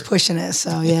daughter's consider. pushing it,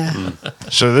 so yeah.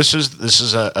 So this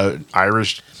is a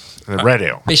Irish red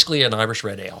ale, Basically an Irish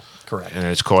red ale, correct. and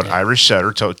it's called Irish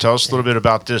Setter. Tell us a little bit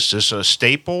about this. Is this a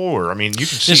staple, or I mean, you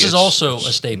can see This is it's also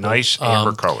a staple. Nice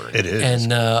amber color. It is.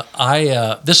 And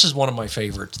this is one of my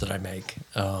favorites that I make.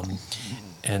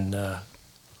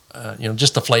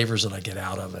 Just the flavors that I get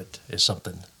out of it is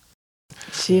something.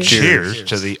 Cheers. Cheers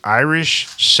to the Irish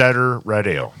Setter Red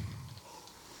Ale.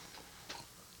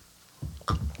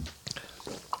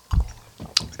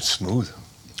 It's smooth.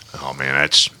 Oh man,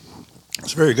 It's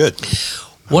very good.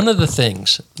 One of the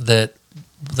things that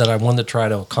I wanted to try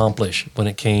to accomplish when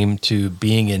it came to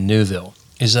being in Newville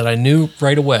is that I knew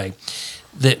right away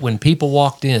that when people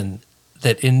walked in,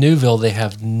 that in Newville they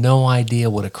have no idea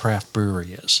what a craft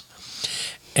brewery is,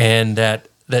 and that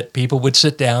people would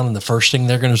sit down and the first thing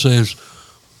they're going to say is,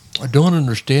 "I don't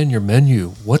understand your menu.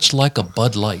 What's like a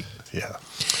Bud Light?" Yeah.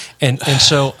 And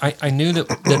so I knew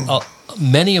that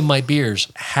many of my beers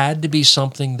had to be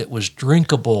something that was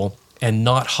drinkable and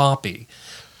not hoppy,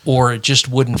 or it just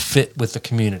wouldn't fit with the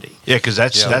community. Yeah, because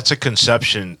that's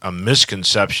a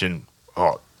misconception.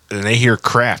 Oh, and they hear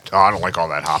craft. Oh, I don't like all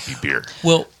that hoppy beer.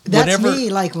 Well, That's whenever me.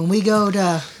 Like when we go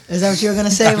to Is that what you were going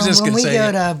to say? I was just When gonna we say go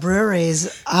it. to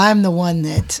breweries, I'm the one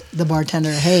that the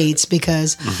bartender hates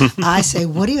because I say,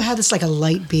 "What do you have that's like a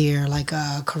light beer, like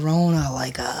a Corona,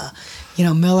 like a,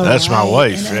 Miller That's my Lite?"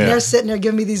 wife, And yeah. they're sitting there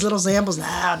giving me these little samples. No,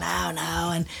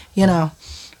 and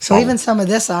So even some of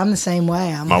this, I'm the same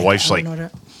way. My wife's I don't like- know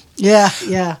what to-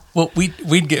 yeah. Well,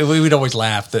 we'd always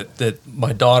laugh that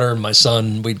my daughter and my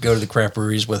son, we'd go to the craft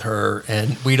breweries with her,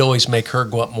 and we'd always make her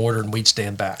go up and order, and we'd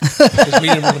stand back because we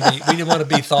didn't want to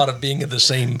be thought of being in the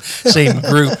same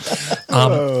group.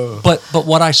 But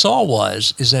what I saw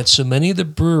is that so many of the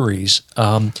breweries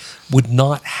would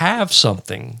not have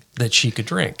something that she could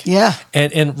drink. Yeah.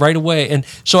 And right away, and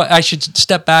so I should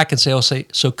step back and say,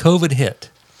 so COVID hit.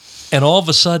 And all of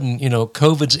a sudden,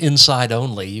 COVID's inside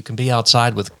only. You can be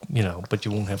outside with, but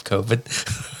you won't have COVID.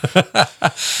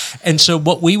 And so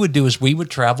what we would do is we would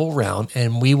travel around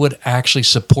and we would actually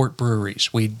support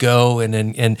breweries. We'd go and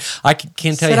I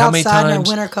can't tell Sit you how many outside in our times.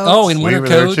 winter coats. Oh, in We winter were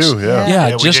there coats. too, yeah.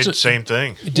 Yeah, we just did to, the same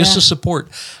thing. just Yeah. to support.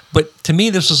 But to me,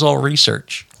 this was all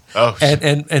research. Oh,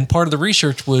 And part of the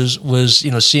research was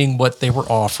seeing what they were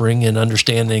offering and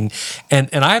understanding. And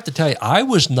I have to tell you, I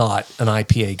was not an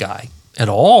IPA guy at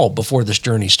all before this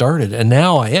journey started, and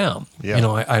now I am. Yeah.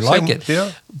 I like Same, it.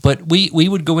 yeah. But we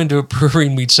would go into a brewery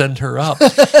and we'd send her up,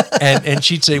 and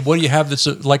she'd say, "What do you have that's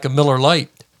like a Miller Lite?"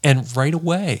 And right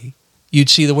away, you'd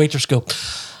see the waitress go,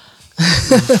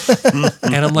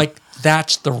 and I'm like,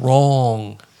 "That's the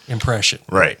wrong impression."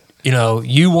 right.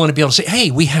 You want to be able to say,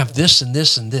 "Hey, we have this and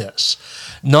this and this,"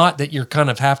 not that you're kind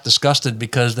of half disgusted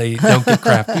because they don't get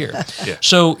craft beer. Yeah.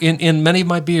 So in many of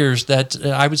my beers, that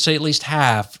I would say at least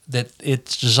half that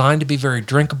it's designed to be very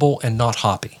drinkable and not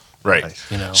hoppy. Right.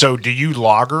 Nice. So, do you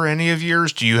lager any of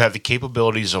yours? Do you have the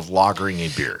capabilities of lagering a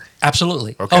beer?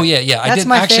 Absolutely. Okay. Oh yeah. I That's didn't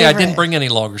my actually. I didn't favorite. bring any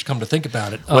loggers. Come to think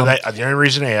about it. Well, the only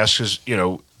reason I ask is,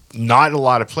 not a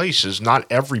lot of places, not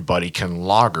everybody can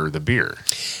lager the beer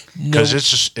because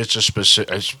it's a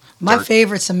specific. My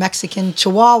favorite's a Mexican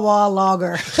Chihuahua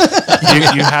lager.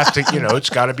 you have to, it's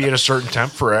got to be at a certain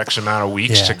temp for X amount of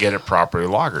weeks Yeah. to get it properly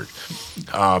lagered.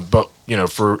 But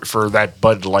for that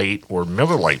Bud Light or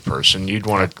Miller Light person, you'd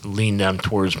want to lean them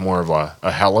towards more of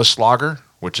a Helles lager,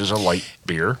 which is a light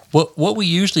beer. What we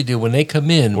usually do when they come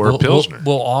in, Or a Pilsner.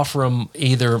 we'll offer them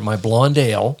either my blonde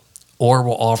ale or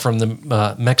we'll offer them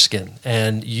the Mexican.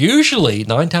 And usually,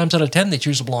 9 times out of 10, they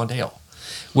choose a blonde ale.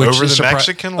 Over is the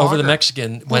Mexican Over the lager?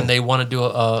 Mexican when they want to do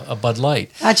a Bud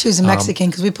Light. I choose a Mexican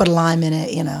because we put a lime in it,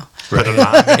 Put it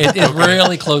on. It's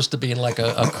really close to being like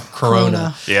a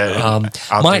Corona. Yeah.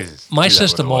 I'll My do that my with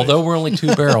system, the wife. although we're only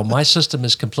 2 barrel, my system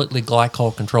is completely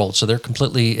glycol controlled. So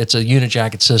it's a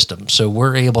unijacket system. So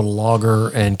we're able to lager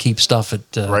and keep stuff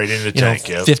at Right in the tank,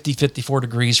 yep. 50, 54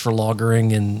 degrees for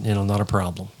lagering, and not a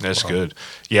problem. That's good.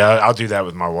 Yeah, I'll do that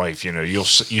with my wife. You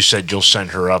said you'll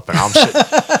send her up, and I'm sitting.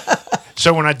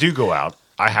 So when I do go out,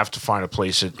 I have to find a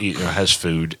place that has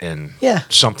food and Yeah.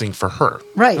 something for her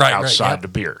Right. Right. outside yep. the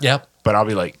beer. Yep. But I'll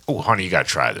be like, "Oh, honey, you got to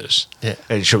try this." Yeah.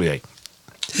 And she'll be like,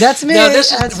 That's me. No,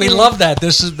 That's we me. love that.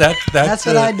 This is that. That's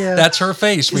what I do. That's her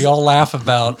face. We all laugh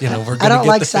about. We're. I Gonna don't get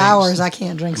like the sours. Face. I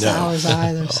can't drink sours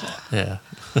either. So. Yeah.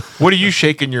 "What are you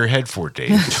shaking your head for,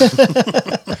 Dave?"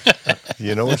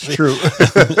 It's true.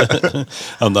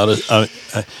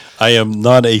 I am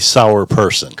not a sour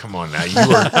person. Come on now,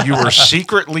 you were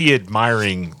secretly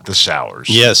admiring the sours.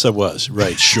 Yes, I was.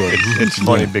 Right, sure. It's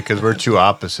funny because we're two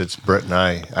opposites, Brett and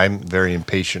I. I'm very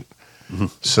impatient.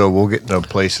 So we'll get in a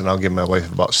place and I'll give my wife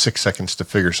about 6 seconds to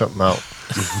figure something out.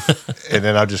 And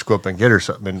then I'll just go up and get her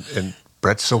something. And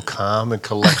Brett's so calm and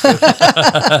collected.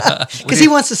 Because he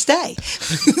wants to stay.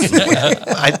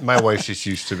 My wife's just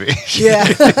used to me.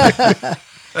 Yeah.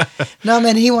 No,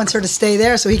 man, he wants her to stay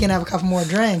there so he can have a couple more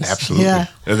drinks. Absolutely. Yeah.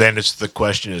 And then the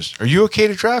question is, "Are you okay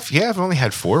to drive?" "Yeah, I've only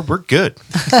had 4. We're good."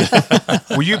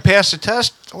 "Will you pass the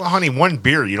test?" "Well, honey, 1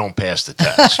 beer, you don't pass the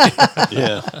test."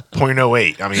 Yeah.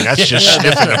 0.08. I mean, that's just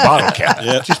sniffing the bottle cap.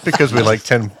 Yeah. Just because we like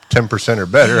 10% or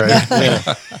better. Right?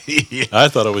 I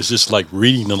thought it was just like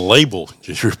reading a label.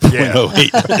 Just your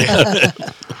 0.08.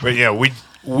 But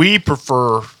we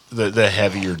prefer the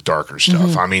heavier, darker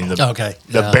stuff. I mean, Okay,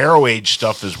 the yeah. barrel aged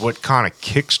stuff is what kind of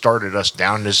kick-started us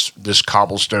down this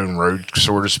cobblestone road,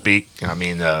 so to speak. I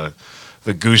mean, the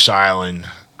Goose Island,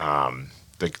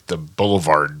 the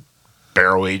Boulevard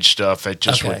barrel aged stuff. It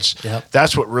just Okay, yep.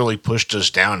 that's what really pushed us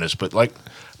down. But like,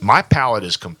 my palate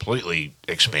is completely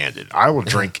expanded. I will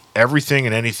drink everything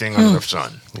and anything under the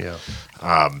sun. Yeah.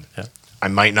 I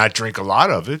might not drink a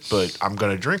lot of it, but I'm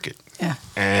going to drink it. Yeah.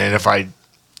 And if I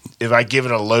give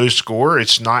it a low score,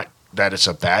 it's not that it's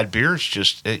a bad beer. It's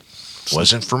just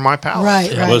wasn't for my palate.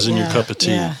 Right, It right. wasn't your yeah, cup of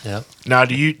tea. Yeah. Yeah. Now,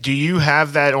 do you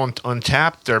have that on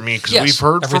Untapped? I mean, because Yes, we've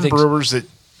heard from everything's- brewers that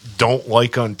don't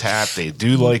like Untapped. They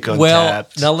do like Untapped. Well,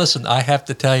 now listen, I have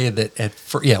to tell you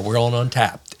that we're on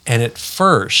Untapped, and at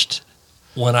first,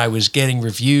 when I was getting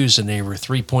reviews and they were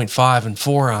 3.5 and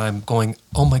 4, I'm going,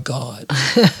 oh my god.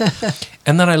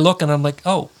 And then I look and I'm like,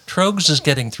 oh, Trogs is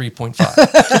getting 3.5.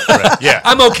 Right. Yeah,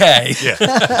 I'm okay.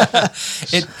 yeah.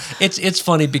 It's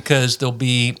funny because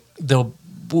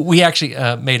we actually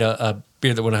made a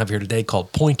beer that we don't have here today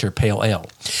called Pointer Pale Ale,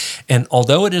 and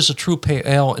although it is a true pale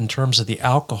ale in terms of the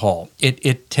alcohol,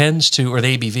 it tends to, or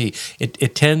the ABV,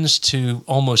 it tends to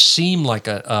almost seem like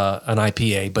an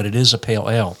IPA, but it is a pale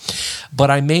ale.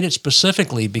 But I made it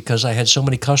specifically because I had so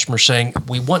many customers saying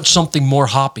we want something more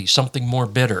hoppy, something more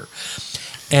bitter.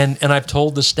 And I've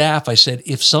told the staff, I said,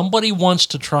 if somebody wants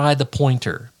to try the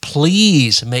Pointer,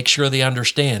 please make sure they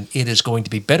understand it is going to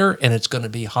be bitter and it's going to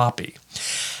be hoppy.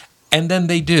 And then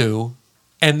they do,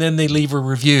 and then they leave a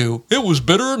review. It was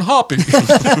bitter and hoppy.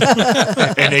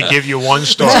 And they give you 1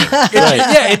 star.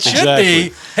 Yeah, it should Exactly.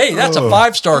 be. Hey, that's a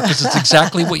 5-star because it's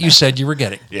exactly what you said you were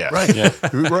getting. Yeah, Right. Yeah.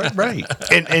 Right.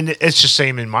 And it's the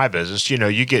same in my business. You know,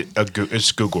 you get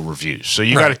it's Google reviews, so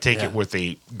you got to take it with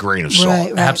a grain of salt.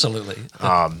 Right, right. Absolutely.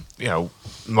 You know,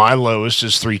 my lowest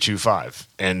is 3.25,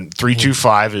 and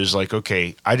 3.25 is like,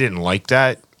 okay, I didn't like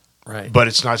that, Right. but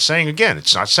it's not saying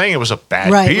it was a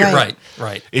bad Right, beer.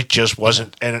 Right. It just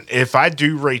wasn't. And if I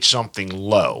do rate something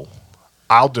low,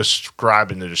 I'll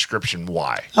describe in the description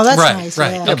why. Oh, that's Right. nice.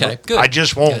 Right. Yeah. Okay. Good. I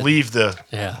just won't Good. leave the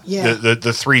Yeah. Yeah. the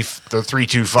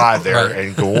 3.25 there Right.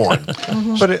 and go on.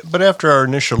 But after our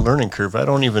initial learning curve, I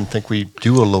don't even think we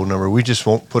do a low number. We just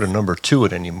won't put a number to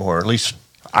it anymore. At least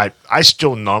I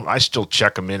still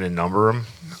check them in and number them.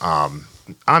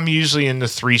 I'm usually in the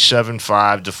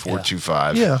 3.75 to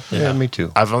 4.25. yeah, me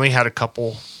too. I've only had a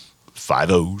couple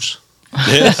 5.0s.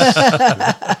 Yes.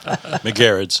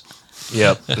 McGarrett's.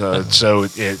 Yep. So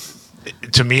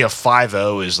to me, a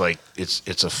 5.0 is like it's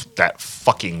that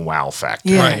fucking wow factor.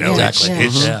 Yeah, Right, You know, exactly.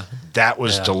 It's Yeah. that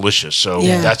was Yeah. delicious. So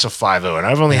Yeah. that's a 5.0, and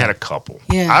I've only had a couple.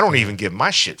 Yeah. I don't even give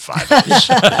my shit 5.0s.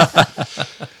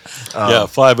 Yeah,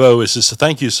 5.0 is just a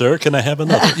thank you, sir. Can I have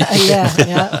another?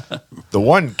 Yeah. The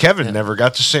one Kevin never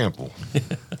got to sample.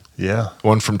 Yeah,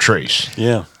 One from Trace.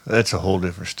 Yeah. that's a whole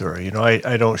different story. You know,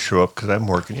 I don't show up because I'm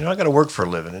working. You know, I got to work for a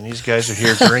living, and these guys are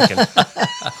here drinking.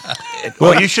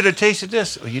 Well, you should have tasted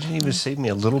this. Well, you didn't even save me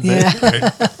a little bit.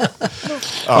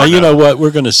 Yeah. You know what?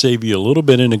 We're going to save you a little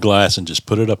bit in a glass and just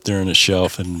put it up there on a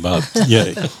shelf and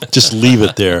just leave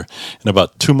it there. And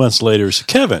about 2 months later, say,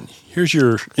 Kevin, here's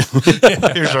your.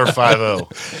 Here's our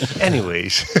 5.0.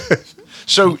 Anyways,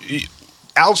 So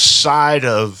outside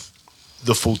of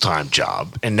the full-time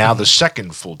job and now the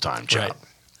second full-time job, Right.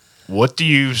 what do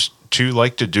you two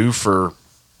like to do for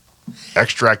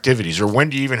extra activities, or when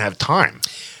do you even have time?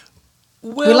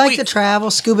 Well, We like to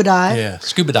travel, scuba dive. Yeah,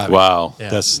 scuba diving. Wow. Yeah.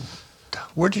 That's.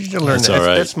 where did you learn That's that? all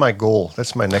right. That's my goal.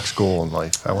 That's my next goal in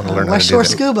life. I want to learn how West to do Shore that.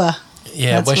 Scuba.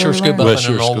 Yeah, That's West where Shore we Scuba learned. West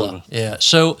and Shore Enola. Scuba. Yeah.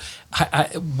 So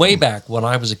way back when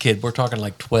I was a kid, we're talking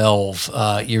like 12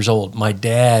 years old, my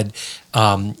dad,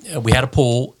 we had a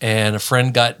pool and a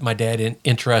friend got my dad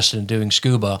interested in doing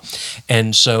scuba.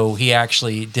 And so he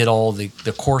actually did all the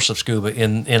course of scuba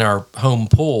in our home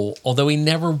pool, although he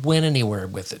never went anywhere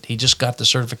with it. He just got the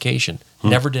certification,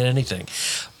 never did anything.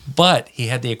 But he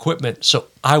had the equipment, so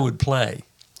I would play.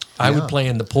 I would play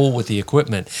in the pool with the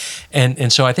equipment.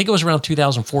 And so I think it was around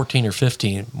 2014 or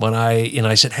 15 when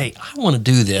I said, hey, I want to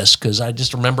do this because I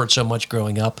just remembered so much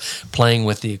growing up playing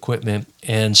with the equipment.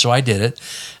 And so I did it,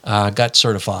 got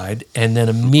certified, and then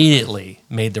immediately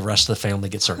made the rest of the family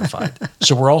get certified.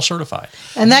 So we're all certified.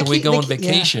 And that so we keep- go the on key-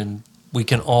 yeah. vacation, we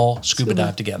can all scuba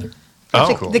dive together.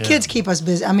 Oh, cool. The kids keep us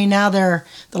busy. I mean, now the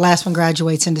last one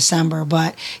graduates in December,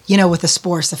 but with the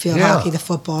sports, the field Yeah. hockey, the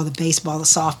football, the baseball, the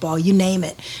softball, you name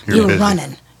it, You're you were busy.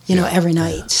 running, every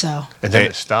night. So, And then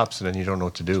it stops, and then you don't know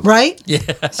what to do. right? Yeah.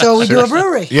 So we do a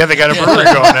brewery. Yeah, they got a brewery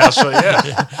going now, so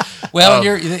yeah. Well,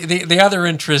 the other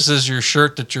interest is your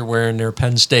shirt that you're wearing there,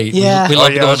 Penn State. Yeah. We Oh, love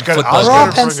to yeah, go I was on gonna, football I was We're all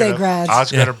gonna Penn bring State it up. grads. I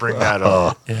was going to bring that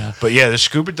up. Yeah. But yeah, the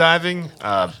scuba diving,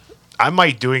 I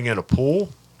might doing it in a pool.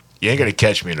 You ain't going to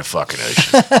catch me in the fucking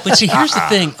ocean. But see, here's the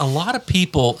thing. A lot of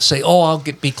people say, oh, I'll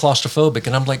be claustrophobic.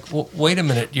 And I'm like, well, wait a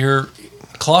minute. You're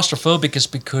claustrophobic is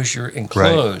because you're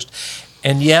enclosed.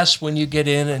 And yes, when you get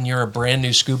in and you're a brand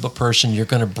new scuba person, you're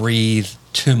going to breathe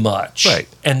too much. Right.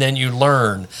 And then you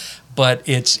learn. But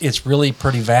it's really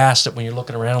pretty vast that when you're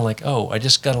looking around like, oh, I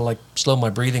just got to slow my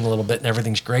breathing a little bit and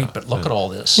everything's great. But look at all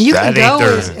this. You That can ain't go,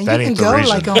 the- and that you can ain't the go reason.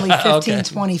 like only 15, Okay.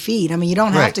 20 feet. I mean, you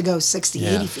don't have Right. to go 60,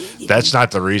 Yeah. 80 feet. That's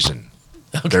not the reason.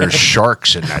 There's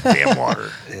sharks in that damn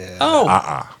water.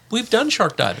 Oh, we've done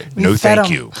shark diving. No, fed thank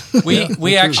 'em. you.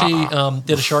 We actually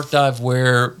did a shark dive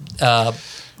where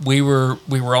we were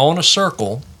on a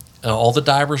circle. All the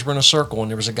divers were in a circle,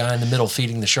 and there was a guy in the middle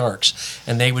feeding the sharks,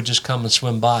 and they would just come and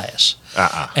swim by us.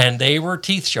 And they were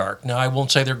teeth shark. Now, I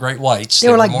won't say they're great whites. They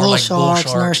were like more bull like bull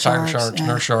sharks, sharks, tiger nurse sharks, sharks,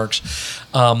 nurse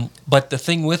sharks. But the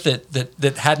thing with it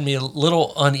that had me a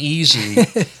little uneasy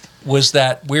was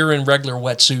that we're in regular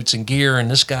wetsuits and gear, and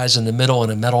this guy's in the middle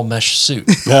in a metal mesh suit.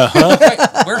 Wait,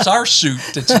 where's our suit?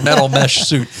 It's a metal mesh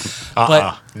suit.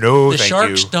 But No, the thank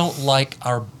sharks you. don't like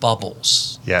our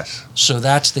bubbles. Yes. So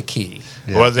that's the key.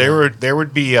 Yeah. Well, there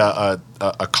would be a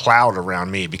cloud around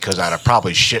me because I'd have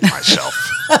probably shit myself.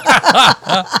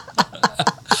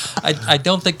 I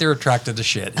don't think they're attracted to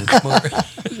shit. It's more,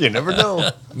 You never know.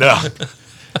 No.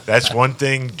 That's one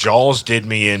thing Jaws did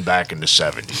me in back in the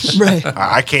 70s. Right.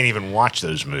 I can't even watch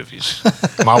those movies.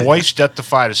 My wife's Death to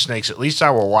Fight of Snakes. At least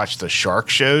I will watch the shark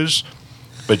shows,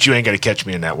 but you ain't going to catch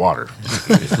me in that water.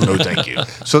 No, thank you.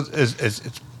 So is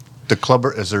the club?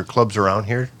 Is there clubs around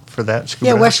here for that? Scuba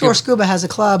Yeah, diving? West Shore Scuba has a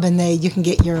club, and you can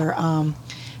get your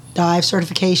dive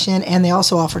certification, and they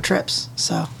also offer trips.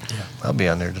 So I'll be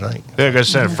on there tonight. Yeah, like I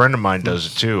said, a friend of mine does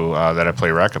it too that I play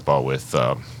racquetball with,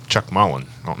 Chuck Mullen.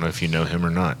 I don't know if you know him or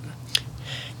not.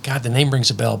 God, the name rings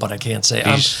a bell, but I can't say.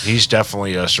 He's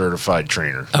definitely a certified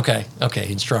trainer. Okay,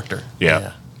 instructor.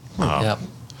 Yeah. Yep.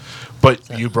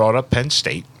 But you brought up Penn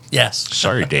State. Yes.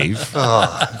 Sorry, Dave.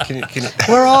 Can you,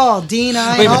 we're all Dean, Wait a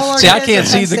all minute. our See, I kids can't are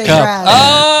see Penn the State cup. grads.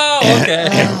 Oh,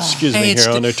 okay. Excuse Hey, me, it's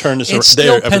here. I'm going to turn this It's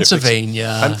around. still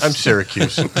Pennsylvania. I'm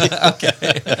Syracuse.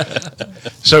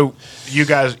 So you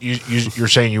guys, you're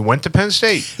saying you went to Penn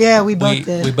State? Yeah, we both we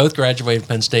did. both graduated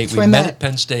Penn State. That's We where I met met. at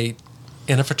Penn State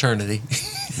in a fraternity.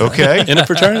 Okay. In a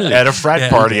fraternity. At a frat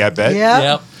party, I bet.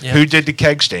 Yeah. Yep. Who did the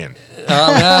keg stand?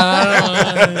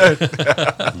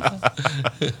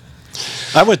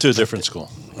 I went to a different school.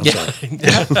 I'm Yeah. sorry.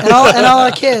 and all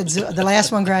our kids. The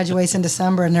last one graduates in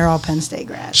December, and they're all Penn State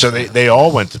grads. So they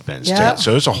all went to Penn State. Yeah.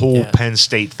 So it's a whole Yeah. Penn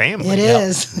State family. It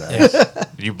is.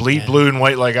 You bleed blue and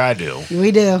white like I do.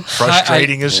 We do.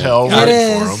 Frustrating as hell It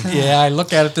rooting for is. them. Yeah, I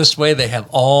look at it this way. They have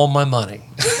all my money.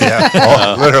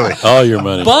 Yeah, literally. All your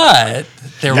money. But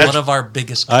they're That's- one of our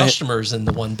biggest customers in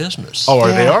the one business. Oh,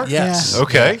 are they Yeah. are? Yes.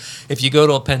 Okay. If you go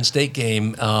to a Penn State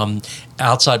game,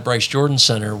 outside Bryce Jordan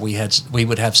Center, we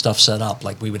would have stuff set up.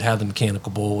 Like we would have the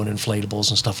mechanical bull and inflatables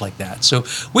and stuff like that. So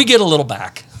we get a little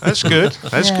back. That's good.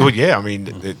 That's Yeah. good. Yeah, I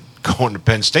mean, going to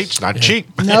Penn State's not cheap.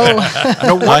 No.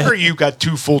 No wonder you got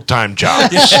 2 full-time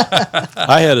jobs.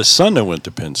 I had a son that went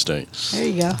to Penn State, There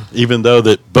you go. even though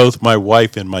that both my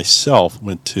wife and myself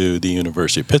went to the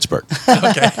University of Pittsburgh.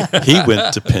 He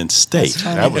went to Penn State, That's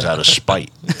funny. That was out of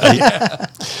spite.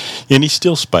 and he's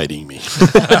still spiting me.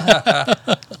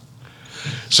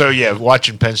 So yeah,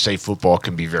 watching Penn State football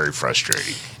can be very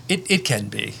frustrating. It can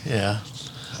be, yeah.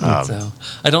 So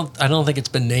I don't think it's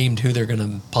been named who they're going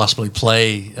to possibly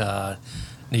play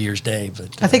New Year's Day,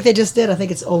 but I think they just did. I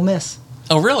think it's Ole Miss,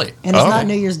 oh really? and it's Oh. not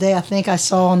New Year's Day. I think I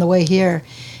saw on the way here.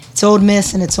 It's Ole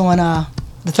Miss, and it's on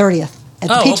the 30th at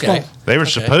the Oh, Peach okay. Bowl. They were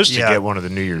Okay. supposed to Yeah. get one of the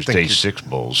New Year's Think Day you- 6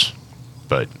 bowls,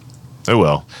 but oh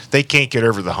well. They can't get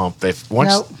over the hump.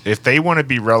 Nope. If they want to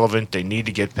be relevant, they need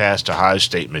to get past Ohio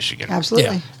State, Michigan.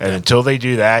 Absolutely. Yeah. And until they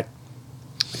do that,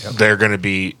 they're going to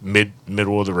be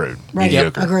middle of the road, Right.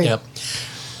 mediocre. Agreed. Yep.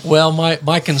 Well,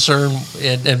 my concern,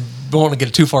 and don't want to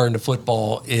get too far into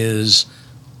football, is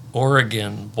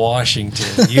Oregon, Washington,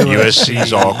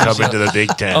 USC's all coming to the Big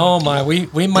Ten. Oh my,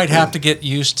 we might have to get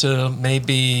used to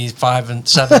maybe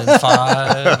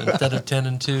 7-5 instead of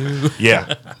 10-2.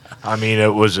 Yeah. I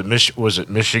mean, was it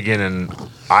Michigan and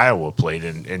Iowa played,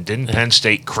 and didn't Penn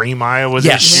State cream Iowa this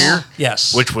Yes. year?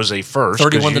 Yes. Which was a first.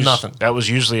 'cause 31-0. That was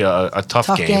usually a tough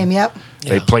Tough game. Yep.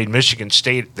 They Yeah. played Michigan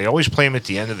State. They always play them at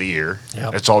the end of the year.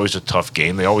 Yep. It's always a tough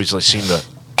game. They always seem to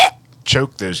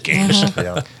choke those games,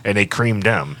 Yeah. and they cream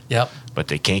them. Yep. But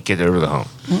they can't get over the hump.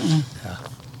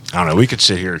 I don't know. We could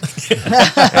sit here and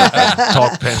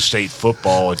talk Penn State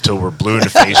football until we're blue in the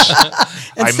face.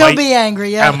 And I still might- be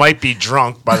angry. Yeah. I might be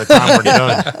drunk by the time we're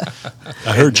done.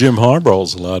 I heard Jim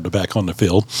Harbaugh's allowed to back on the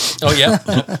field. Oh yeah.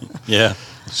 Yeah.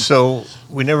 So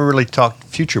we never really talked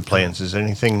future plans. Is there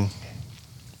anything?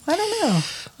 I don't know.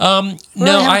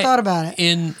 No, haven't I thought about it.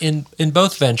 In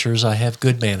both ventures, I have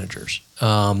good managers,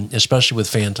 especially with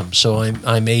Phantom. So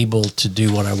I'm able to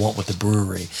do what I want with the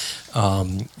brewery.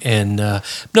 No,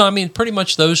 I mean pretty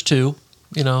much those two.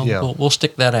 You know, Yeah. we'll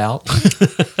stick that out.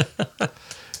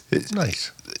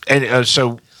 Nice. And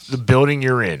so the building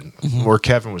you're in, where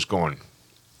Kevin was going,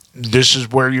 this is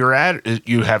where you're at.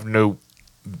 You have no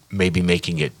maybe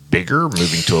making it bigger,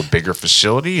 moving to a bigger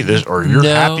facility? Or you're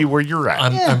No, happy where you're at?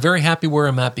 I'm very happy where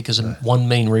I'm at because of one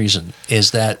main reason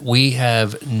is that we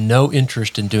have no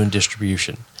interest in doing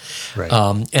distribution. Right.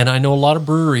 And I know a lot of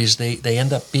breweries, they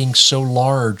end up being so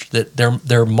large that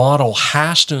their model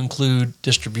has to include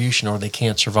distribution or they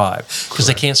can't survive because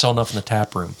they can't sell enough in the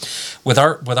tap room. With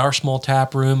our small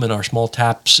tap room and our small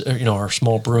taps, our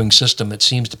small brewing system, it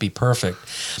seems to be perfect.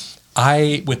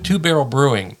 With Two Barrel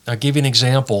Brewing, I'll give you an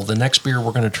example. The next beer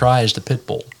we're going to try is the Pit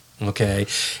Bull. Okay.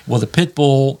 Well, the Pit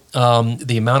Bull,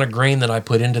 the amount of grain that I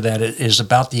put into that is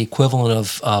about the equivalent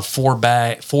of four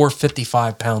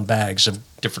 55-pound bags of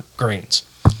different grains.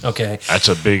 Okay. That's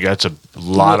a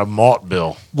lot of malt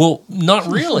bill. Well, not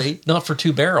really, not for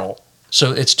 2 barrel.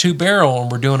 So it's 2 barrel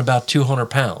and we're doing about 200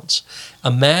 pounds.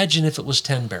 Imagine if it was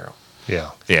 10 barrel.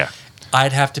 Yeah. Yeah.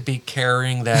 I'd have to be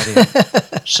carrying that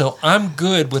in. So I'm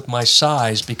good with my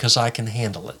size because I can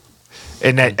handle it.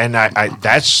 And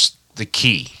that's the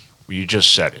key. You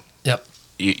just said it. Yep.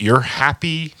 You're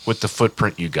happy with the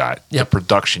footprint you got, Yep. the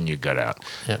production you got out,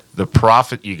 Yep. the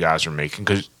profit you guys are making.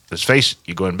 Because let's face it,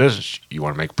 you go in business, you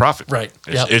want to make a profit. Right.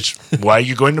 It's, Yep. it's why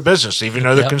you go into business, even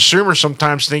though the Yep. consumers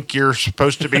sometimes think you're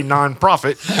supposed to be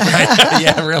non-profit. Right?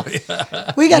 Yeah, really.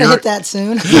 We got to hit that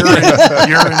soon.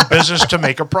 You're in business to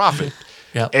make a profit.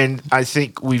 Yep. And I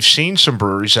think we've seen some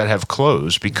breweries that have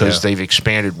closed because Yeah. they've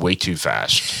expanded way too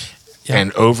fast Yep.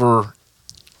 and over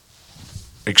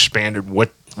expanded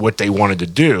what they wanted to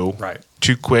do Right.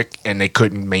 too quick, and they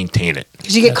couldn't maintain it.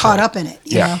 Because you get That's caught right. up in it.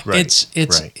 You Yeah. know? Right.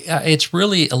 It's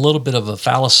really a little bit of a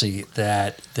fallacy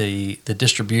that the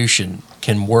distribution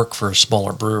can work for a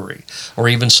smaller brewery or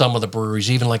even some of the breweries,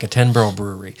 even like a 10-barrel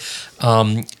brewery,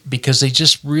 because they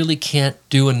just really can't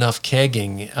do enough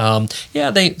kegging.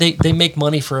 They make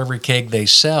money for every keg they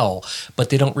sell, but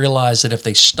they don't realize that if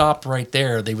they stopped right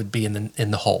there, they would be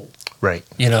in the hole. Right.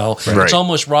 Right. It's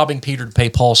almost robbing Peter to pay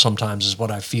Paul sometimes is what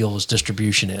I feel as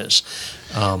distribution is.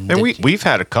 And we've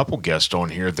had a couple guests on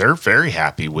here. They're very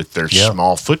happy with their Yeah.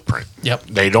 small footprint. Yep.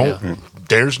 They don't.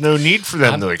 There's no need for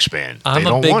them to expand. I'm they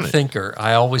a don't big want it. thinker.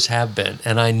 I always have been.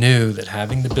 And I knew that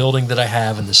having the building that I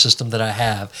have and the system that I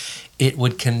have, it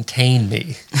would contain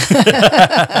me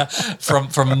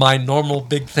from my normal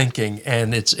big thinking.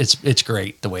 And it's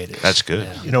great the way it is. That's good.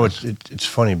 Yeah. You know, it's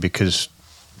funny because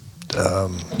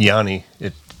Yanni,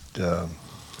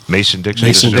 Mason Dixon.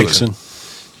 Mason Distillery. Dixon.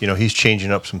 you know, he's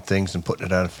changing up some things and putting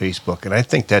it on Facebook, and I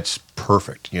think that's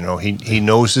perfect. You know, he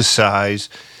knows his size.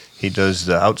 He does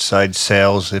the outside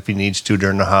sales if he needs to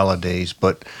during the holidays,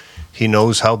 but he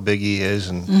knows how big he is,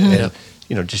 and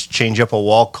you know, just change up a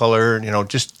wall color, you know,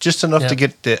 just enough to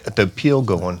get the appeal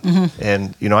going.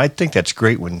 And you know, I think that's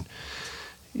great when,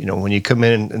 you know, when you come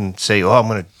in and say, "Oh, I'm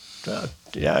gonna,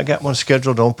 I got one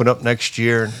scheduled to open up next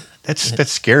year." That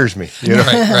scares me. You know?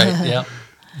 Right, yeah.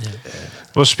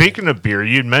 Well, speaking of beer,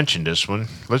 you'd mentioned this one.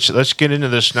 Let's get into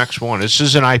this next one. This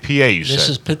is an IPA, you said. This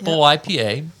is Pitbull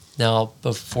IPA. Now,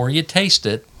 before you taste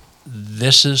it,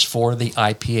 this is for the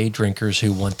IPA drinkers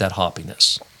who want that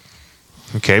hoppiness.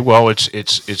 Okay, well,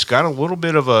 it's got a little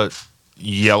bit of a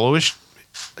yellowish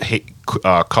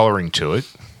coloring to it.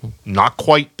 Not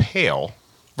quite pale,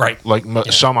 Right. like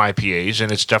some IPAs,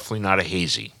 and it's definitely not a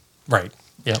hazy. Right.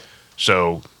 Yep.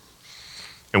 So,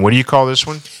 and what do you call this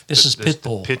one? This is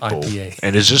Pitbull IPA.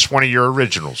 And is this one of your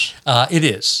originals? It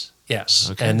is. Yes.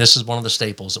 Okay. And this is one of the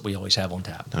staples that we always have on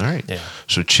tap. All right. Yeah.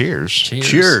 So cheers.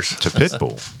 Cheers. To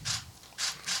Pitbull.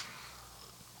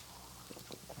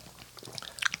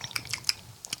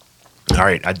 All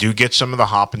right, I do get some of the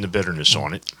hop and the bitterness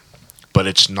on it, but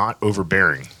it's not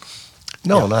overbearing.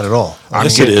 No, not at all.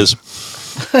 Yes, it is.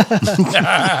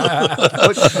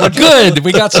 Good.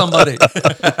 We got somebody.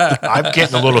 I'm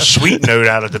getting a little sweet note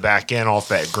out of the back end off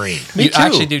that green. Me You too.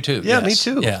 actually do too. Yeah, yes. me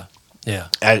too. Yeah. Yeah.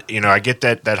 I get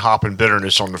that hop and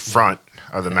bitterness on the front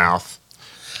of the mouth,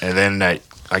 and then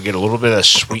I get a little bit of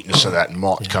sweetness of that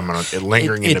malt coming on,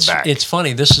 lingering in the back. It's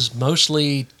funny. This is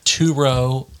mostly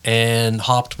 2-row and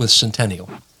hopped with Centennial.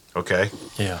 Okay,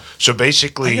 Yeah. so I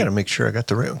basically, got to make sure I got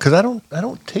the right one because I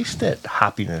don't taste that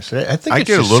hoppiness. I think I it's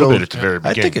get a just little so- bit at the very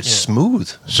I think beginning. it's smooth.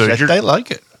 So I you're-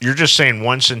 like it. you're just saying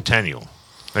one Centennial.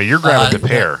 Now you're grabbing the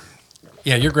pear.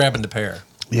 Yeah, you're grabbing the pear.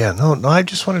 Yeah, no, I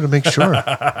just wanted to make sure.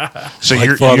 So Like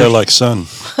you're father, like son.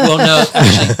 Well, no,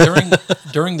 actually,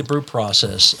 during the brew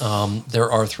process, there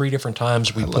are 3 different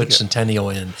times we put it. Centennial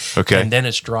in. Okay. And then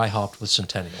it's dry hopped with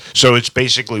Centennial. so it's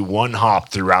basically one hop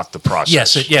throughout the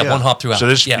process. Yes, one hop throughout. So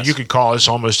this yes. you could call this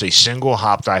almost a single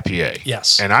hopped IPA.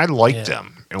 Yes. And I like Yeah.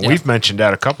 them. And Yeah. we've mentioned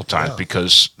that a couple times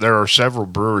because there are several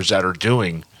brewers that are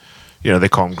doing, they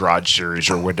call them garage series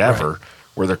or whatever,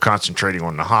 where they're concentrating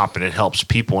on the hop, and it helps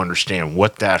people understand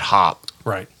what that hop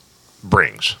Right.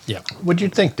 brings. Yeah. What do you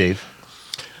think, Dave?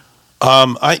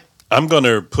 I'm going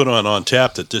to put on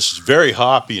tap that this is very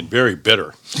hoppy and very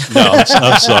bitter. No,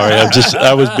 I'm sorry.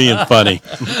 I was being funny.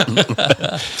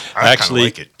 I actually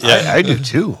like it. Yeah, I do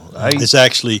too. it's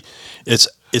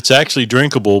actually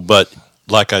drinkable, but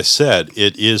like I said,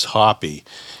 it is hoppy,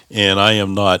 and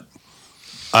I'm not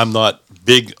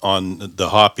big on the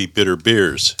hoppy bitter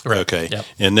beers. Right. Okay.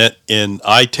 Yep. And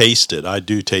I taste it. I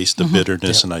do taste the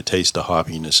bitterness and I taste the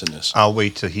hoppiness in this. I'll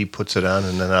wait till he puts it on,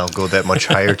 and then I'll go that much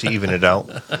higher to even it out.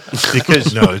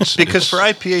 Because it's for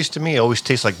IPAs to me, it always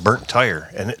tastes like burnt tire,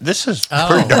 and this is Oh,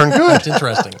 pretty darn good. That's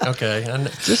interesting. Okay. And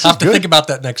This I'll is have to good. think about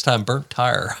that next time. Burnt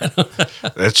tire.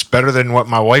 It's better than what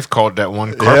my wife called that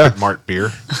one Carpet Mart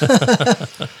beer.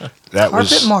 That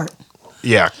Carpet Mart.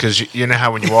 Yeah, because you know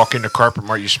how when you walk into Carpet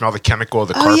Mart, you smell the chemical of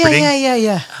the Oh carpeting.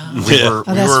 yeah.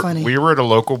 That's funny. We were at a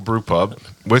local brew pub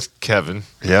with Kevin,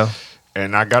 Yeah.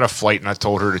 and I got a flight, and I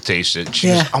told her to taste it. She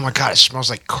Yeah. goes, "Oh my god, it smells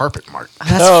like Carpet Mart,"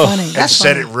 That's funny. and That's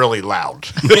said funny. it really loud.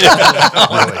 Really.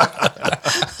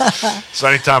 So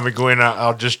anytime we go in,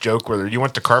 I'll just joke with her. You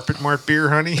want the Carpet Mart beer,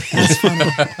 honey? That's funny.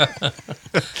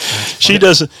 She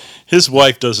doesn't. His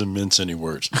wife doesn't mince any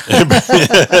words. No,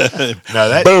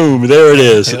 that Boom! There it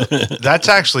is. that's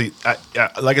actually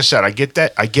like I said, I get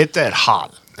that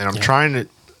hop, and I'm trying to.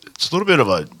 It's a little bit of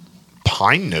a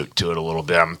pine note to it, a little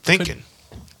bit. I'm thinking,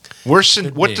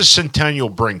 what be. does Centennial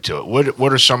bring to it?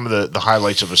 What are some of the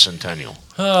highlights of a Centennial?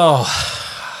 Oh,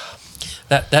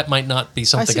 that might not be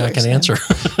something see I what can you're answer.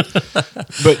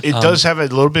 But it does have a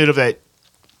little bit of that,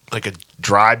 like a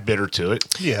dry bitter to it.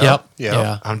 Yeah. Yep. Yeah.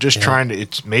 Yeah. I'm just trying to.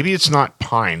 It's not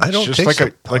pine. I don't It's just taste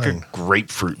like like a pine.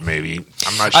 grapefruit maybe.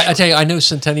 I'm not sure. I tell you, I know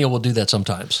Centennial will do that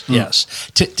sometimes. Yes.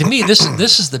 To me,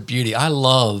 this is the beauty. I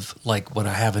love like when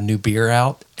I have a new beer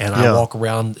out and I Yeah. walk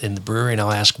around in the brewery and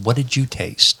I'll ask, "What did you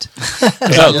taste?"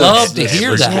 'Cause I love to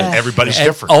hear that. Yeah. Everybody's And-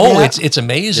 different. Oh, Yeah. it's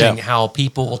amazing Yeah. how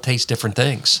people will taste different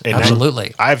things. And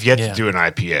Absolutely. I have yet Yeah. to do an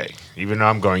IPA, even though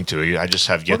I'm going to. I just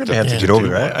have We're yet going to have to Yeah. get over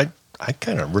do there. one. I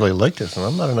kind of really like this, and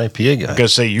I'm not an IPA guy. I'm gonna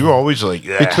say you always like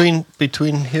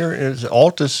Between here is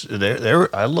Altus.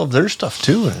 I love their stuff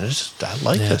too, and I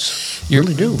like Yeah. this. I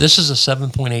really do. This is a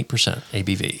 7.8%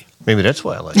 ABV. Maybe that's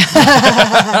why I like it.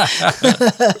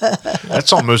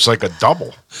 that's almost like a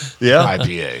double Yeah.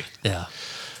 IPA. Yeah.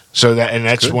 So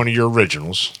that's one of your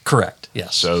originals. Correct.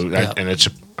 Yes. So Yeah. and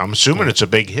I'm assuming it's a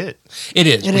big hit. It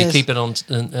is. It We is. keep it on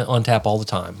tap all the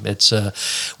time. It's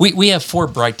we have 4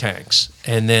 bright tanks,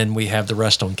 and then we have the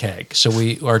rest on keg. So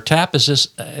our tap is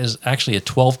actually a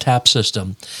 12 tap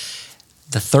system.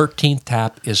 The 13th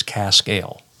tap is cask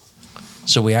ale.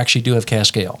 So we actually do have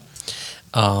cask ale.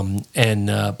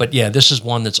 But yeah, this is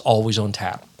one that's always on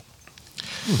tap.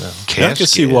 I can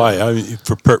see why. I mean,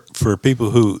 for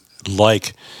people who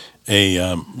like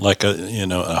a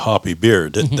hoppy beer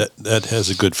that has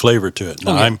a good flavor to it.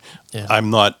 Now, Yeah. I'm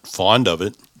not fond of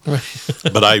it,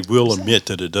 but I will admit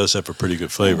that it does have a pretty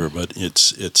good flavor. But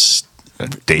it's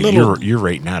Dave, little- you're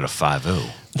rating out of 5.0.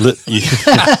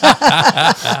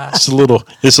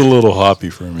 it's a little hoppy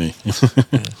for me.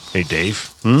 Hey Dave,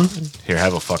 here,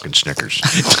 have a fucking Snickers.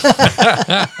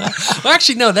 Well,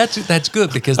 actually, no, that's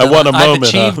good because I want a I've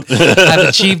moment, huh? I've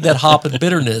achieved that hop and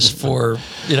bitterness for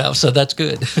so that's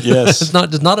good. Yes.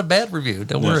 it's not a bad review.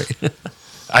 Don't worry.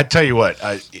 I tell you what,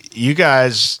 you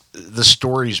guys, the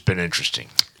story's been interesting.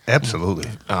 Absolutely.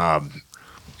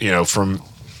 From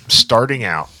starting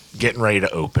out, getting ready to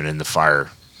open, and the fire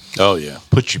Oh yeah,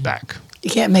 puts you back. You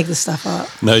can't make this stuff up.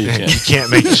 no, you You can't.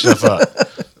 can't make yourself up.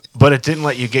 But it didn't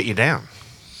let you get you down.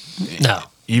 No.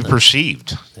 You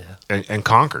perceived and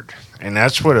conquered, and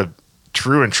that's what a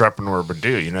true entrepreneur would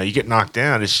do. You get knocked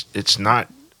down. It's not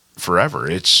forever.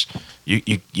 It's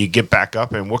you get back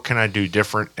up, and what can I do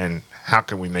different, and how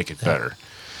can we make it better?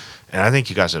 And I think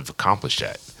you guys have accomplished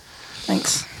that.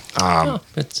 Thanks.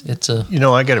 It's a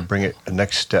I got to bring it a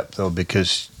next step though,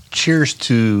 because cheers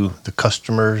to the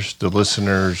customers, the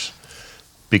listeners,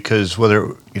 because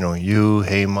whether you,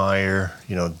 Haymeyer,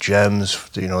 Gems,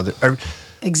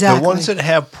 Exactly. the ones that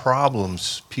have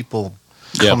problems, people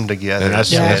come together. And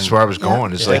that's where I was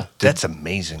going. It's like that's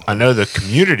amazing. I know the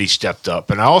community stepped up,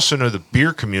 and I also know the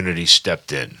beer community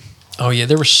stepped in. Oh yeah,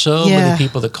 there were so Yeah. many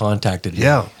people that contacted me.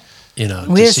 Yeah. We to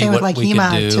had the see same with, what like, we Hema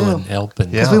could do too. and help.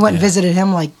 And Yeah. We went and visited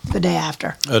him like the day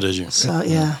after. Oh, did you? So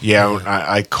yeah. Yeah,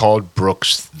 I called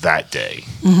Brooks that day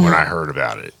when I heard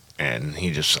about it, and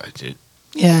he just said,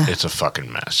 Yeah. it's a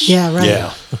fucking mess. Yeah. Right.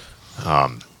 Yeah.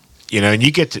 And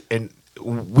you get to, and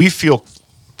we feel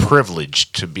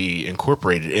privileged to be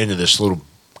incorporated into this little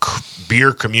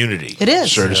beer community. It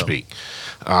is. so to Yeah. speak.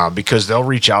 because they'll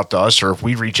reach out to us, or if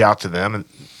we reach out to them, and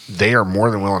they are more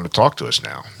than willing to talk to us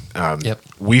now.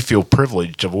 We feel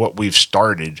privileged of what we've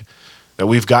started, that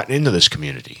we've gotten into this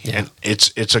community, and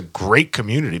it's a great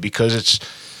community because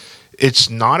it's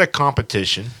not a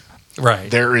competition.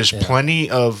 Right. There is plenty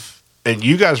of, and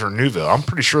you guys are in Newville. I'm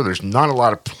pretty sure there's not a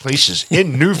lot of places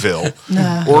in Newville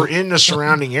or in the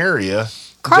surrounding area.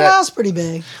 Carlisle's pretty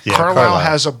big. Yeah, Carlisle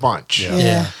has a bunch.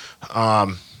 Yeah.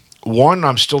 One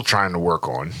I'm still trying to work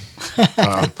on.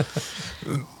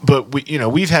 But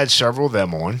we've had several of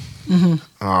them on. And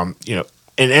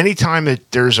any time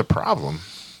that there's a problem,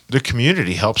 the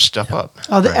community helps step up.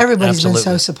 Oh, everybody's Absolutely. been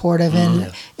so supportive,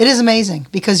 and it is amazing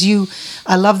because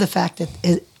I love the fact that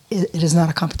it is not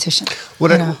a competition.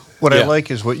 What I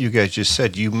like is what you guys just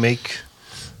said. You make,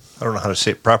 I don't know how to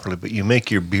say it properly, but you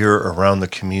make your beer around the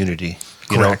community.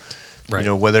 Correct. Right.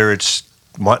 Whether it's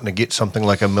wanting to get something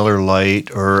like a Miller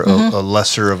Lite or a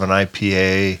lesser of an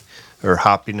IPA or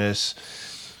hoppiness,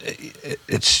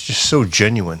 it's just so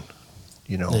genuine.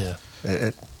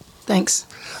 Thanks.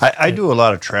 I do a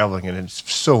lot of traveling, and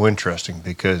it's so interesting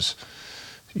because,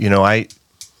 you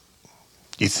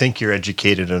think you're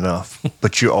educated enough,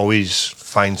 but you always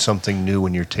find something new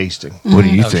when you're tasting. What are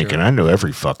you thinking? Sure. I know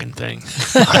every fucking thing.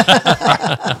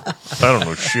 I don't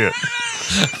know shit.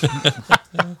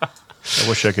 I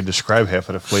wish I could describe half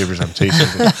of the flavors I'm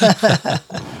tasting.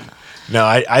 No,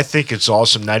 I think it's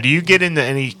awesome. Now, do you get into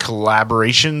any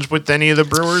collaborations with any of the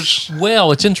brewers?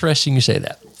 Well, it's interesting you say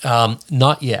that.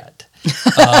 Not yet.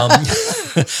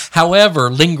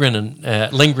 However, Lindgren,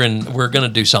 we're going to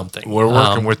do something. We're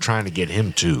working with trying to get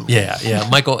him too. Yeah,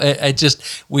 Michael. With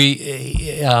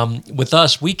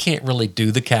us, we can't really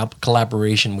do the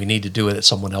collaboration. We need to do it at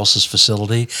someone else's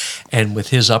facility, and with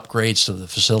his upgrades to the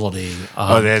facility.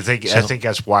 I think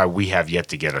that's why we have yet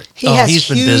to get it. He's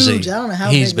been busy. I don't know how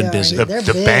he's big been busy.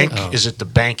 The bank is it the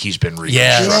bank he's been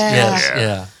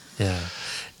reconstructing?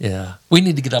 Yeah. We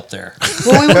need to get up there.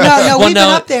 Well, we've been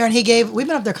up there, and we've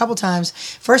been up there a couple times.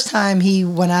 First time he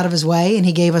went out of his way, and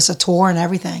he gave us a tour and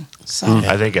everything. So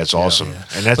I think that's awesome,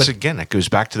 and that goes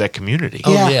back to that community.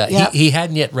 Oh yeah. He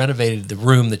hadn't yet renovated the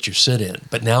room that you sit in,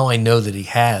 but now I know that he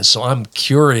has. So I'm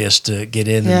curious to get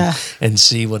in and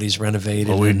see what he's renovated.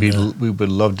 Well, we would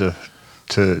love to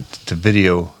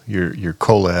video your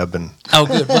collab, and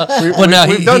good.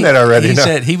 We've done that already. He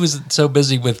said he was so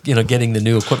busy with getting the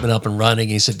new equipment up and running.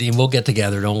 He said, "Dean, we'll get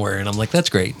together. Don't worry." And I'm like, "That's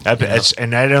great."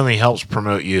 And that only helps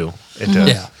promote you. It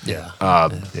does. Yeah.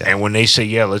 And when they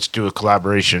say, let's do a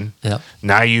collaboration,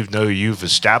 now you've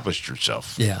established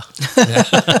yourself. Yeah.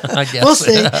 I guess. We'll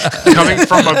see.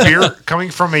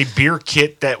 coming from a beer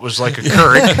kit that was like a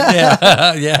Keurig.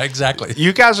 Yeah, exactly.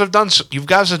 You guys have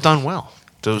done well.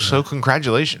 So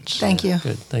congratulations. Thank you.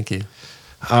 Good. Thank you.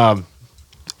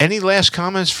 Any last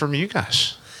comments from you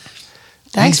guys?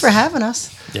 Thanks for having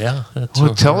us. Yeah.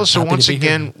 Tell us once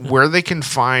again where they can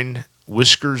find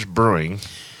Whiskers Brewing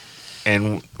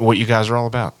and what you guys are all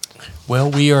about.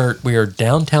 Well, we are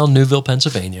downtown Newville,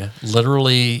 Pennsylvania,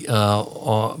 literally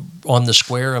on the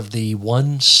square of the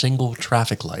one single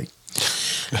traffic light.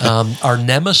 Our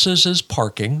nemesis is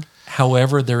parking.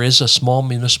 However, there is a small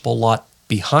municipal lot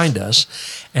behind us,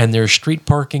 and there's street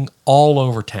parking all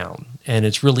over town, and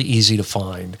it's really easy to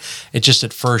find. It's just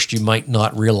at first you might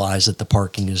not realize that the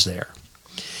parking is there.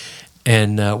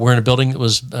 And we're in a building that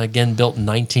was, again, built in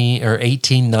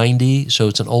 1890, so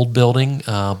it's an old building,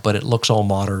 but it looks all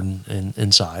modern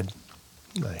inside.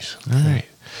 Nice. All right.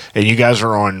 And you guys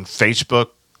are on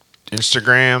Facebook,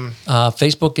 Instagram?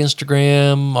 Facebook,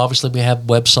 Instagram. Obviously, we have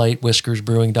website,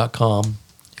 whiskersbrewing.com.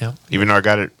 Yeah. Even though I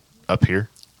got it up here?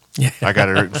 Yeah. I got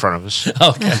it right in front of us.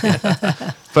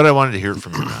 Okay. But I wanted to hear it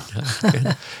from you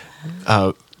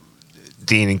now.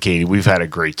 Dean and Katie, we've had a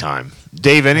great time.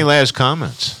 Dave, any last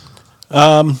comments?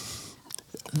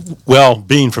 Well,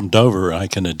 being from Dover, I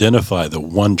can identify the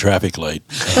one traffic light.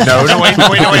 No, wait.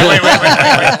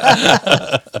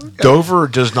 Dover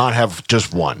does not have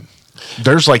just one.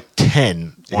 There's like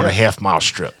 10 on a half-mile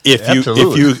strip. If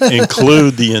you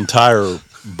include the entire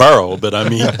borough, but I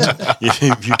mean,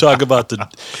 if you talk about the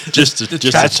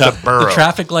borough. The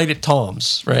traffic light at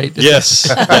Tom's, right? Yes,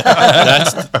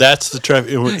 that's the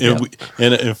traffic.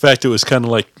 And in fact, it was kind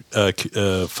of like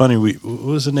funny. What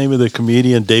was the name of the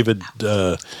comedian? David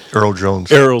Earl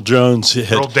Jones. Earl Jones.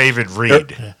 Earl David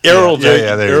Reed. Earl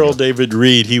David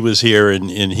Reed. He was here, and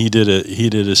he did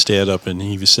a stand up, and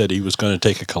he said he was going to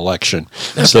take a collection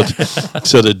so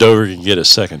that Dover can get a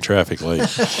second traffic light.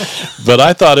 But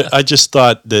I just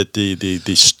thought that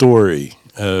the story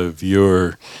of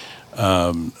your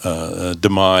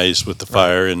demise with the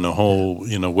fire and the whole,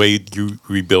 way you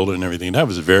rebuild it and everything. That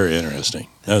was very interesting.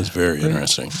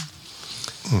 Interesting.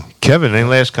 Kevin, any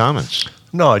last comments?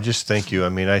 No, I just thank you. I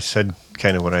mean, I said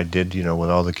kind of what I did, with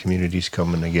all the communities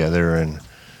coming together, and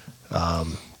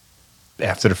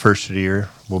after the first of the year,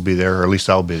 we'll be there, or at least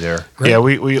I'll be there. Great. Yeah,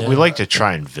 we like to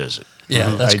try and visit.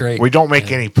 Yeah, that's great. We don't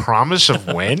make any promise of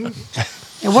when.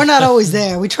 And we're not always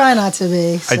there. We try not to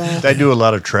be. So. I do a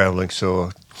lot of traveling,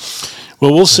 so.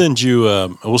 Well, we'll send you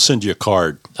a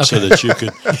card so that you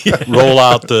could roll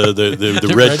out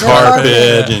the red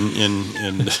carpet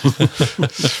and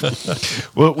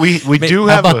well, we do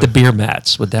how have about the beer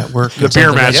mats? Would that work? The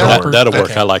beer mats that'll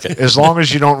work. I like it. As long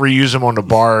as you don't reuse them on the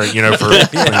bar,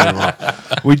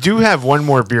 for we do have one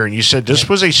more beer, and you said this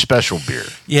was a special beer.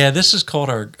 Yeah, this is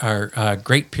called our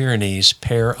Great Pyrenees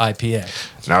Pear IPA.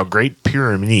 Now, Great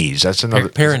Pyrenees, that's another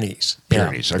Pyrenees.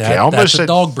 Pyrenees. Yeah. Okay, That's a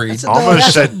dog breed.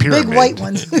 Almost said pyramid. Big white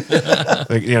ones.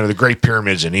 The Great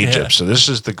Pyramids in Egypt. Yeah. So this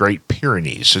is the Great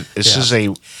Pyrenees. This is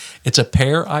It's a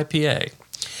pear IPA.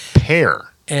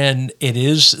 Pear. And it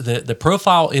is the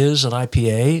profile is an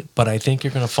IPA, but I think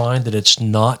you're going to find that it's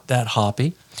not that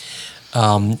hoppy.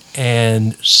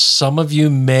 And some of you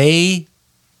may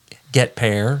get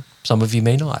pear, some of you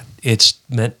may not. It's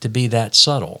meant to be that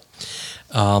subtle.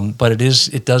 But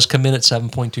it does come in at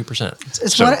 7.2%.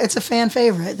 It's a fan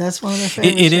favorite. That's one of their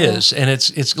favorites. It is, and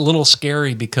it's a little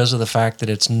scary because of the fact that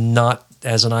it's not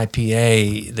as an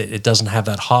IPA that it doesn't have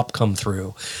that hop come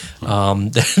through. We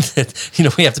have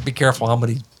to be careful how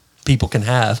many people can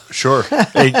have. Sure.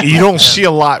 You don't see a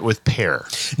lot with pear.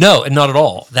 No, not at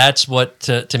all. That's what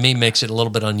to me makes it a little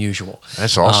bit unusual.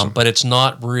 That's awesome. But it's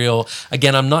not real.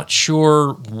 Again, I'm not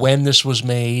sure when this was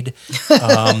made,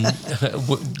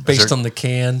 based on the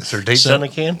can. Is there dates on the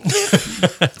can?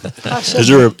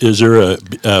 Is there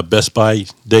a Best Buy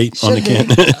date on the can?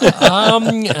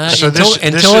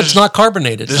 Until it's not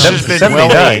carbonated. This has been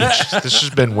well aged. This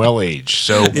has been well aged.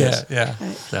 So, yeah.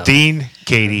 Dean,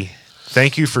 Katie,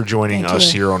 thank you for joining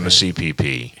us here on the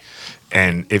CPP.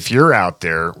 And if you're out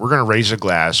there, we're going to raise a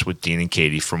glass with Dean and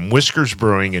Katie from Whiskers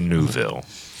Brewing in Newville,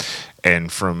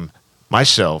 and from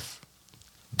myself,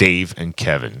 Dave, and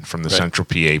Kevin from the Central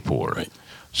PA Pour. Right.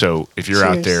 So if you're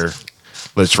out there,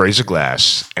 let's raise a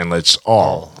glass and let's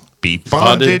all be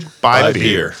bonded by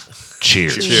beer.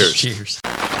 Cheers. Cheers. Cheers.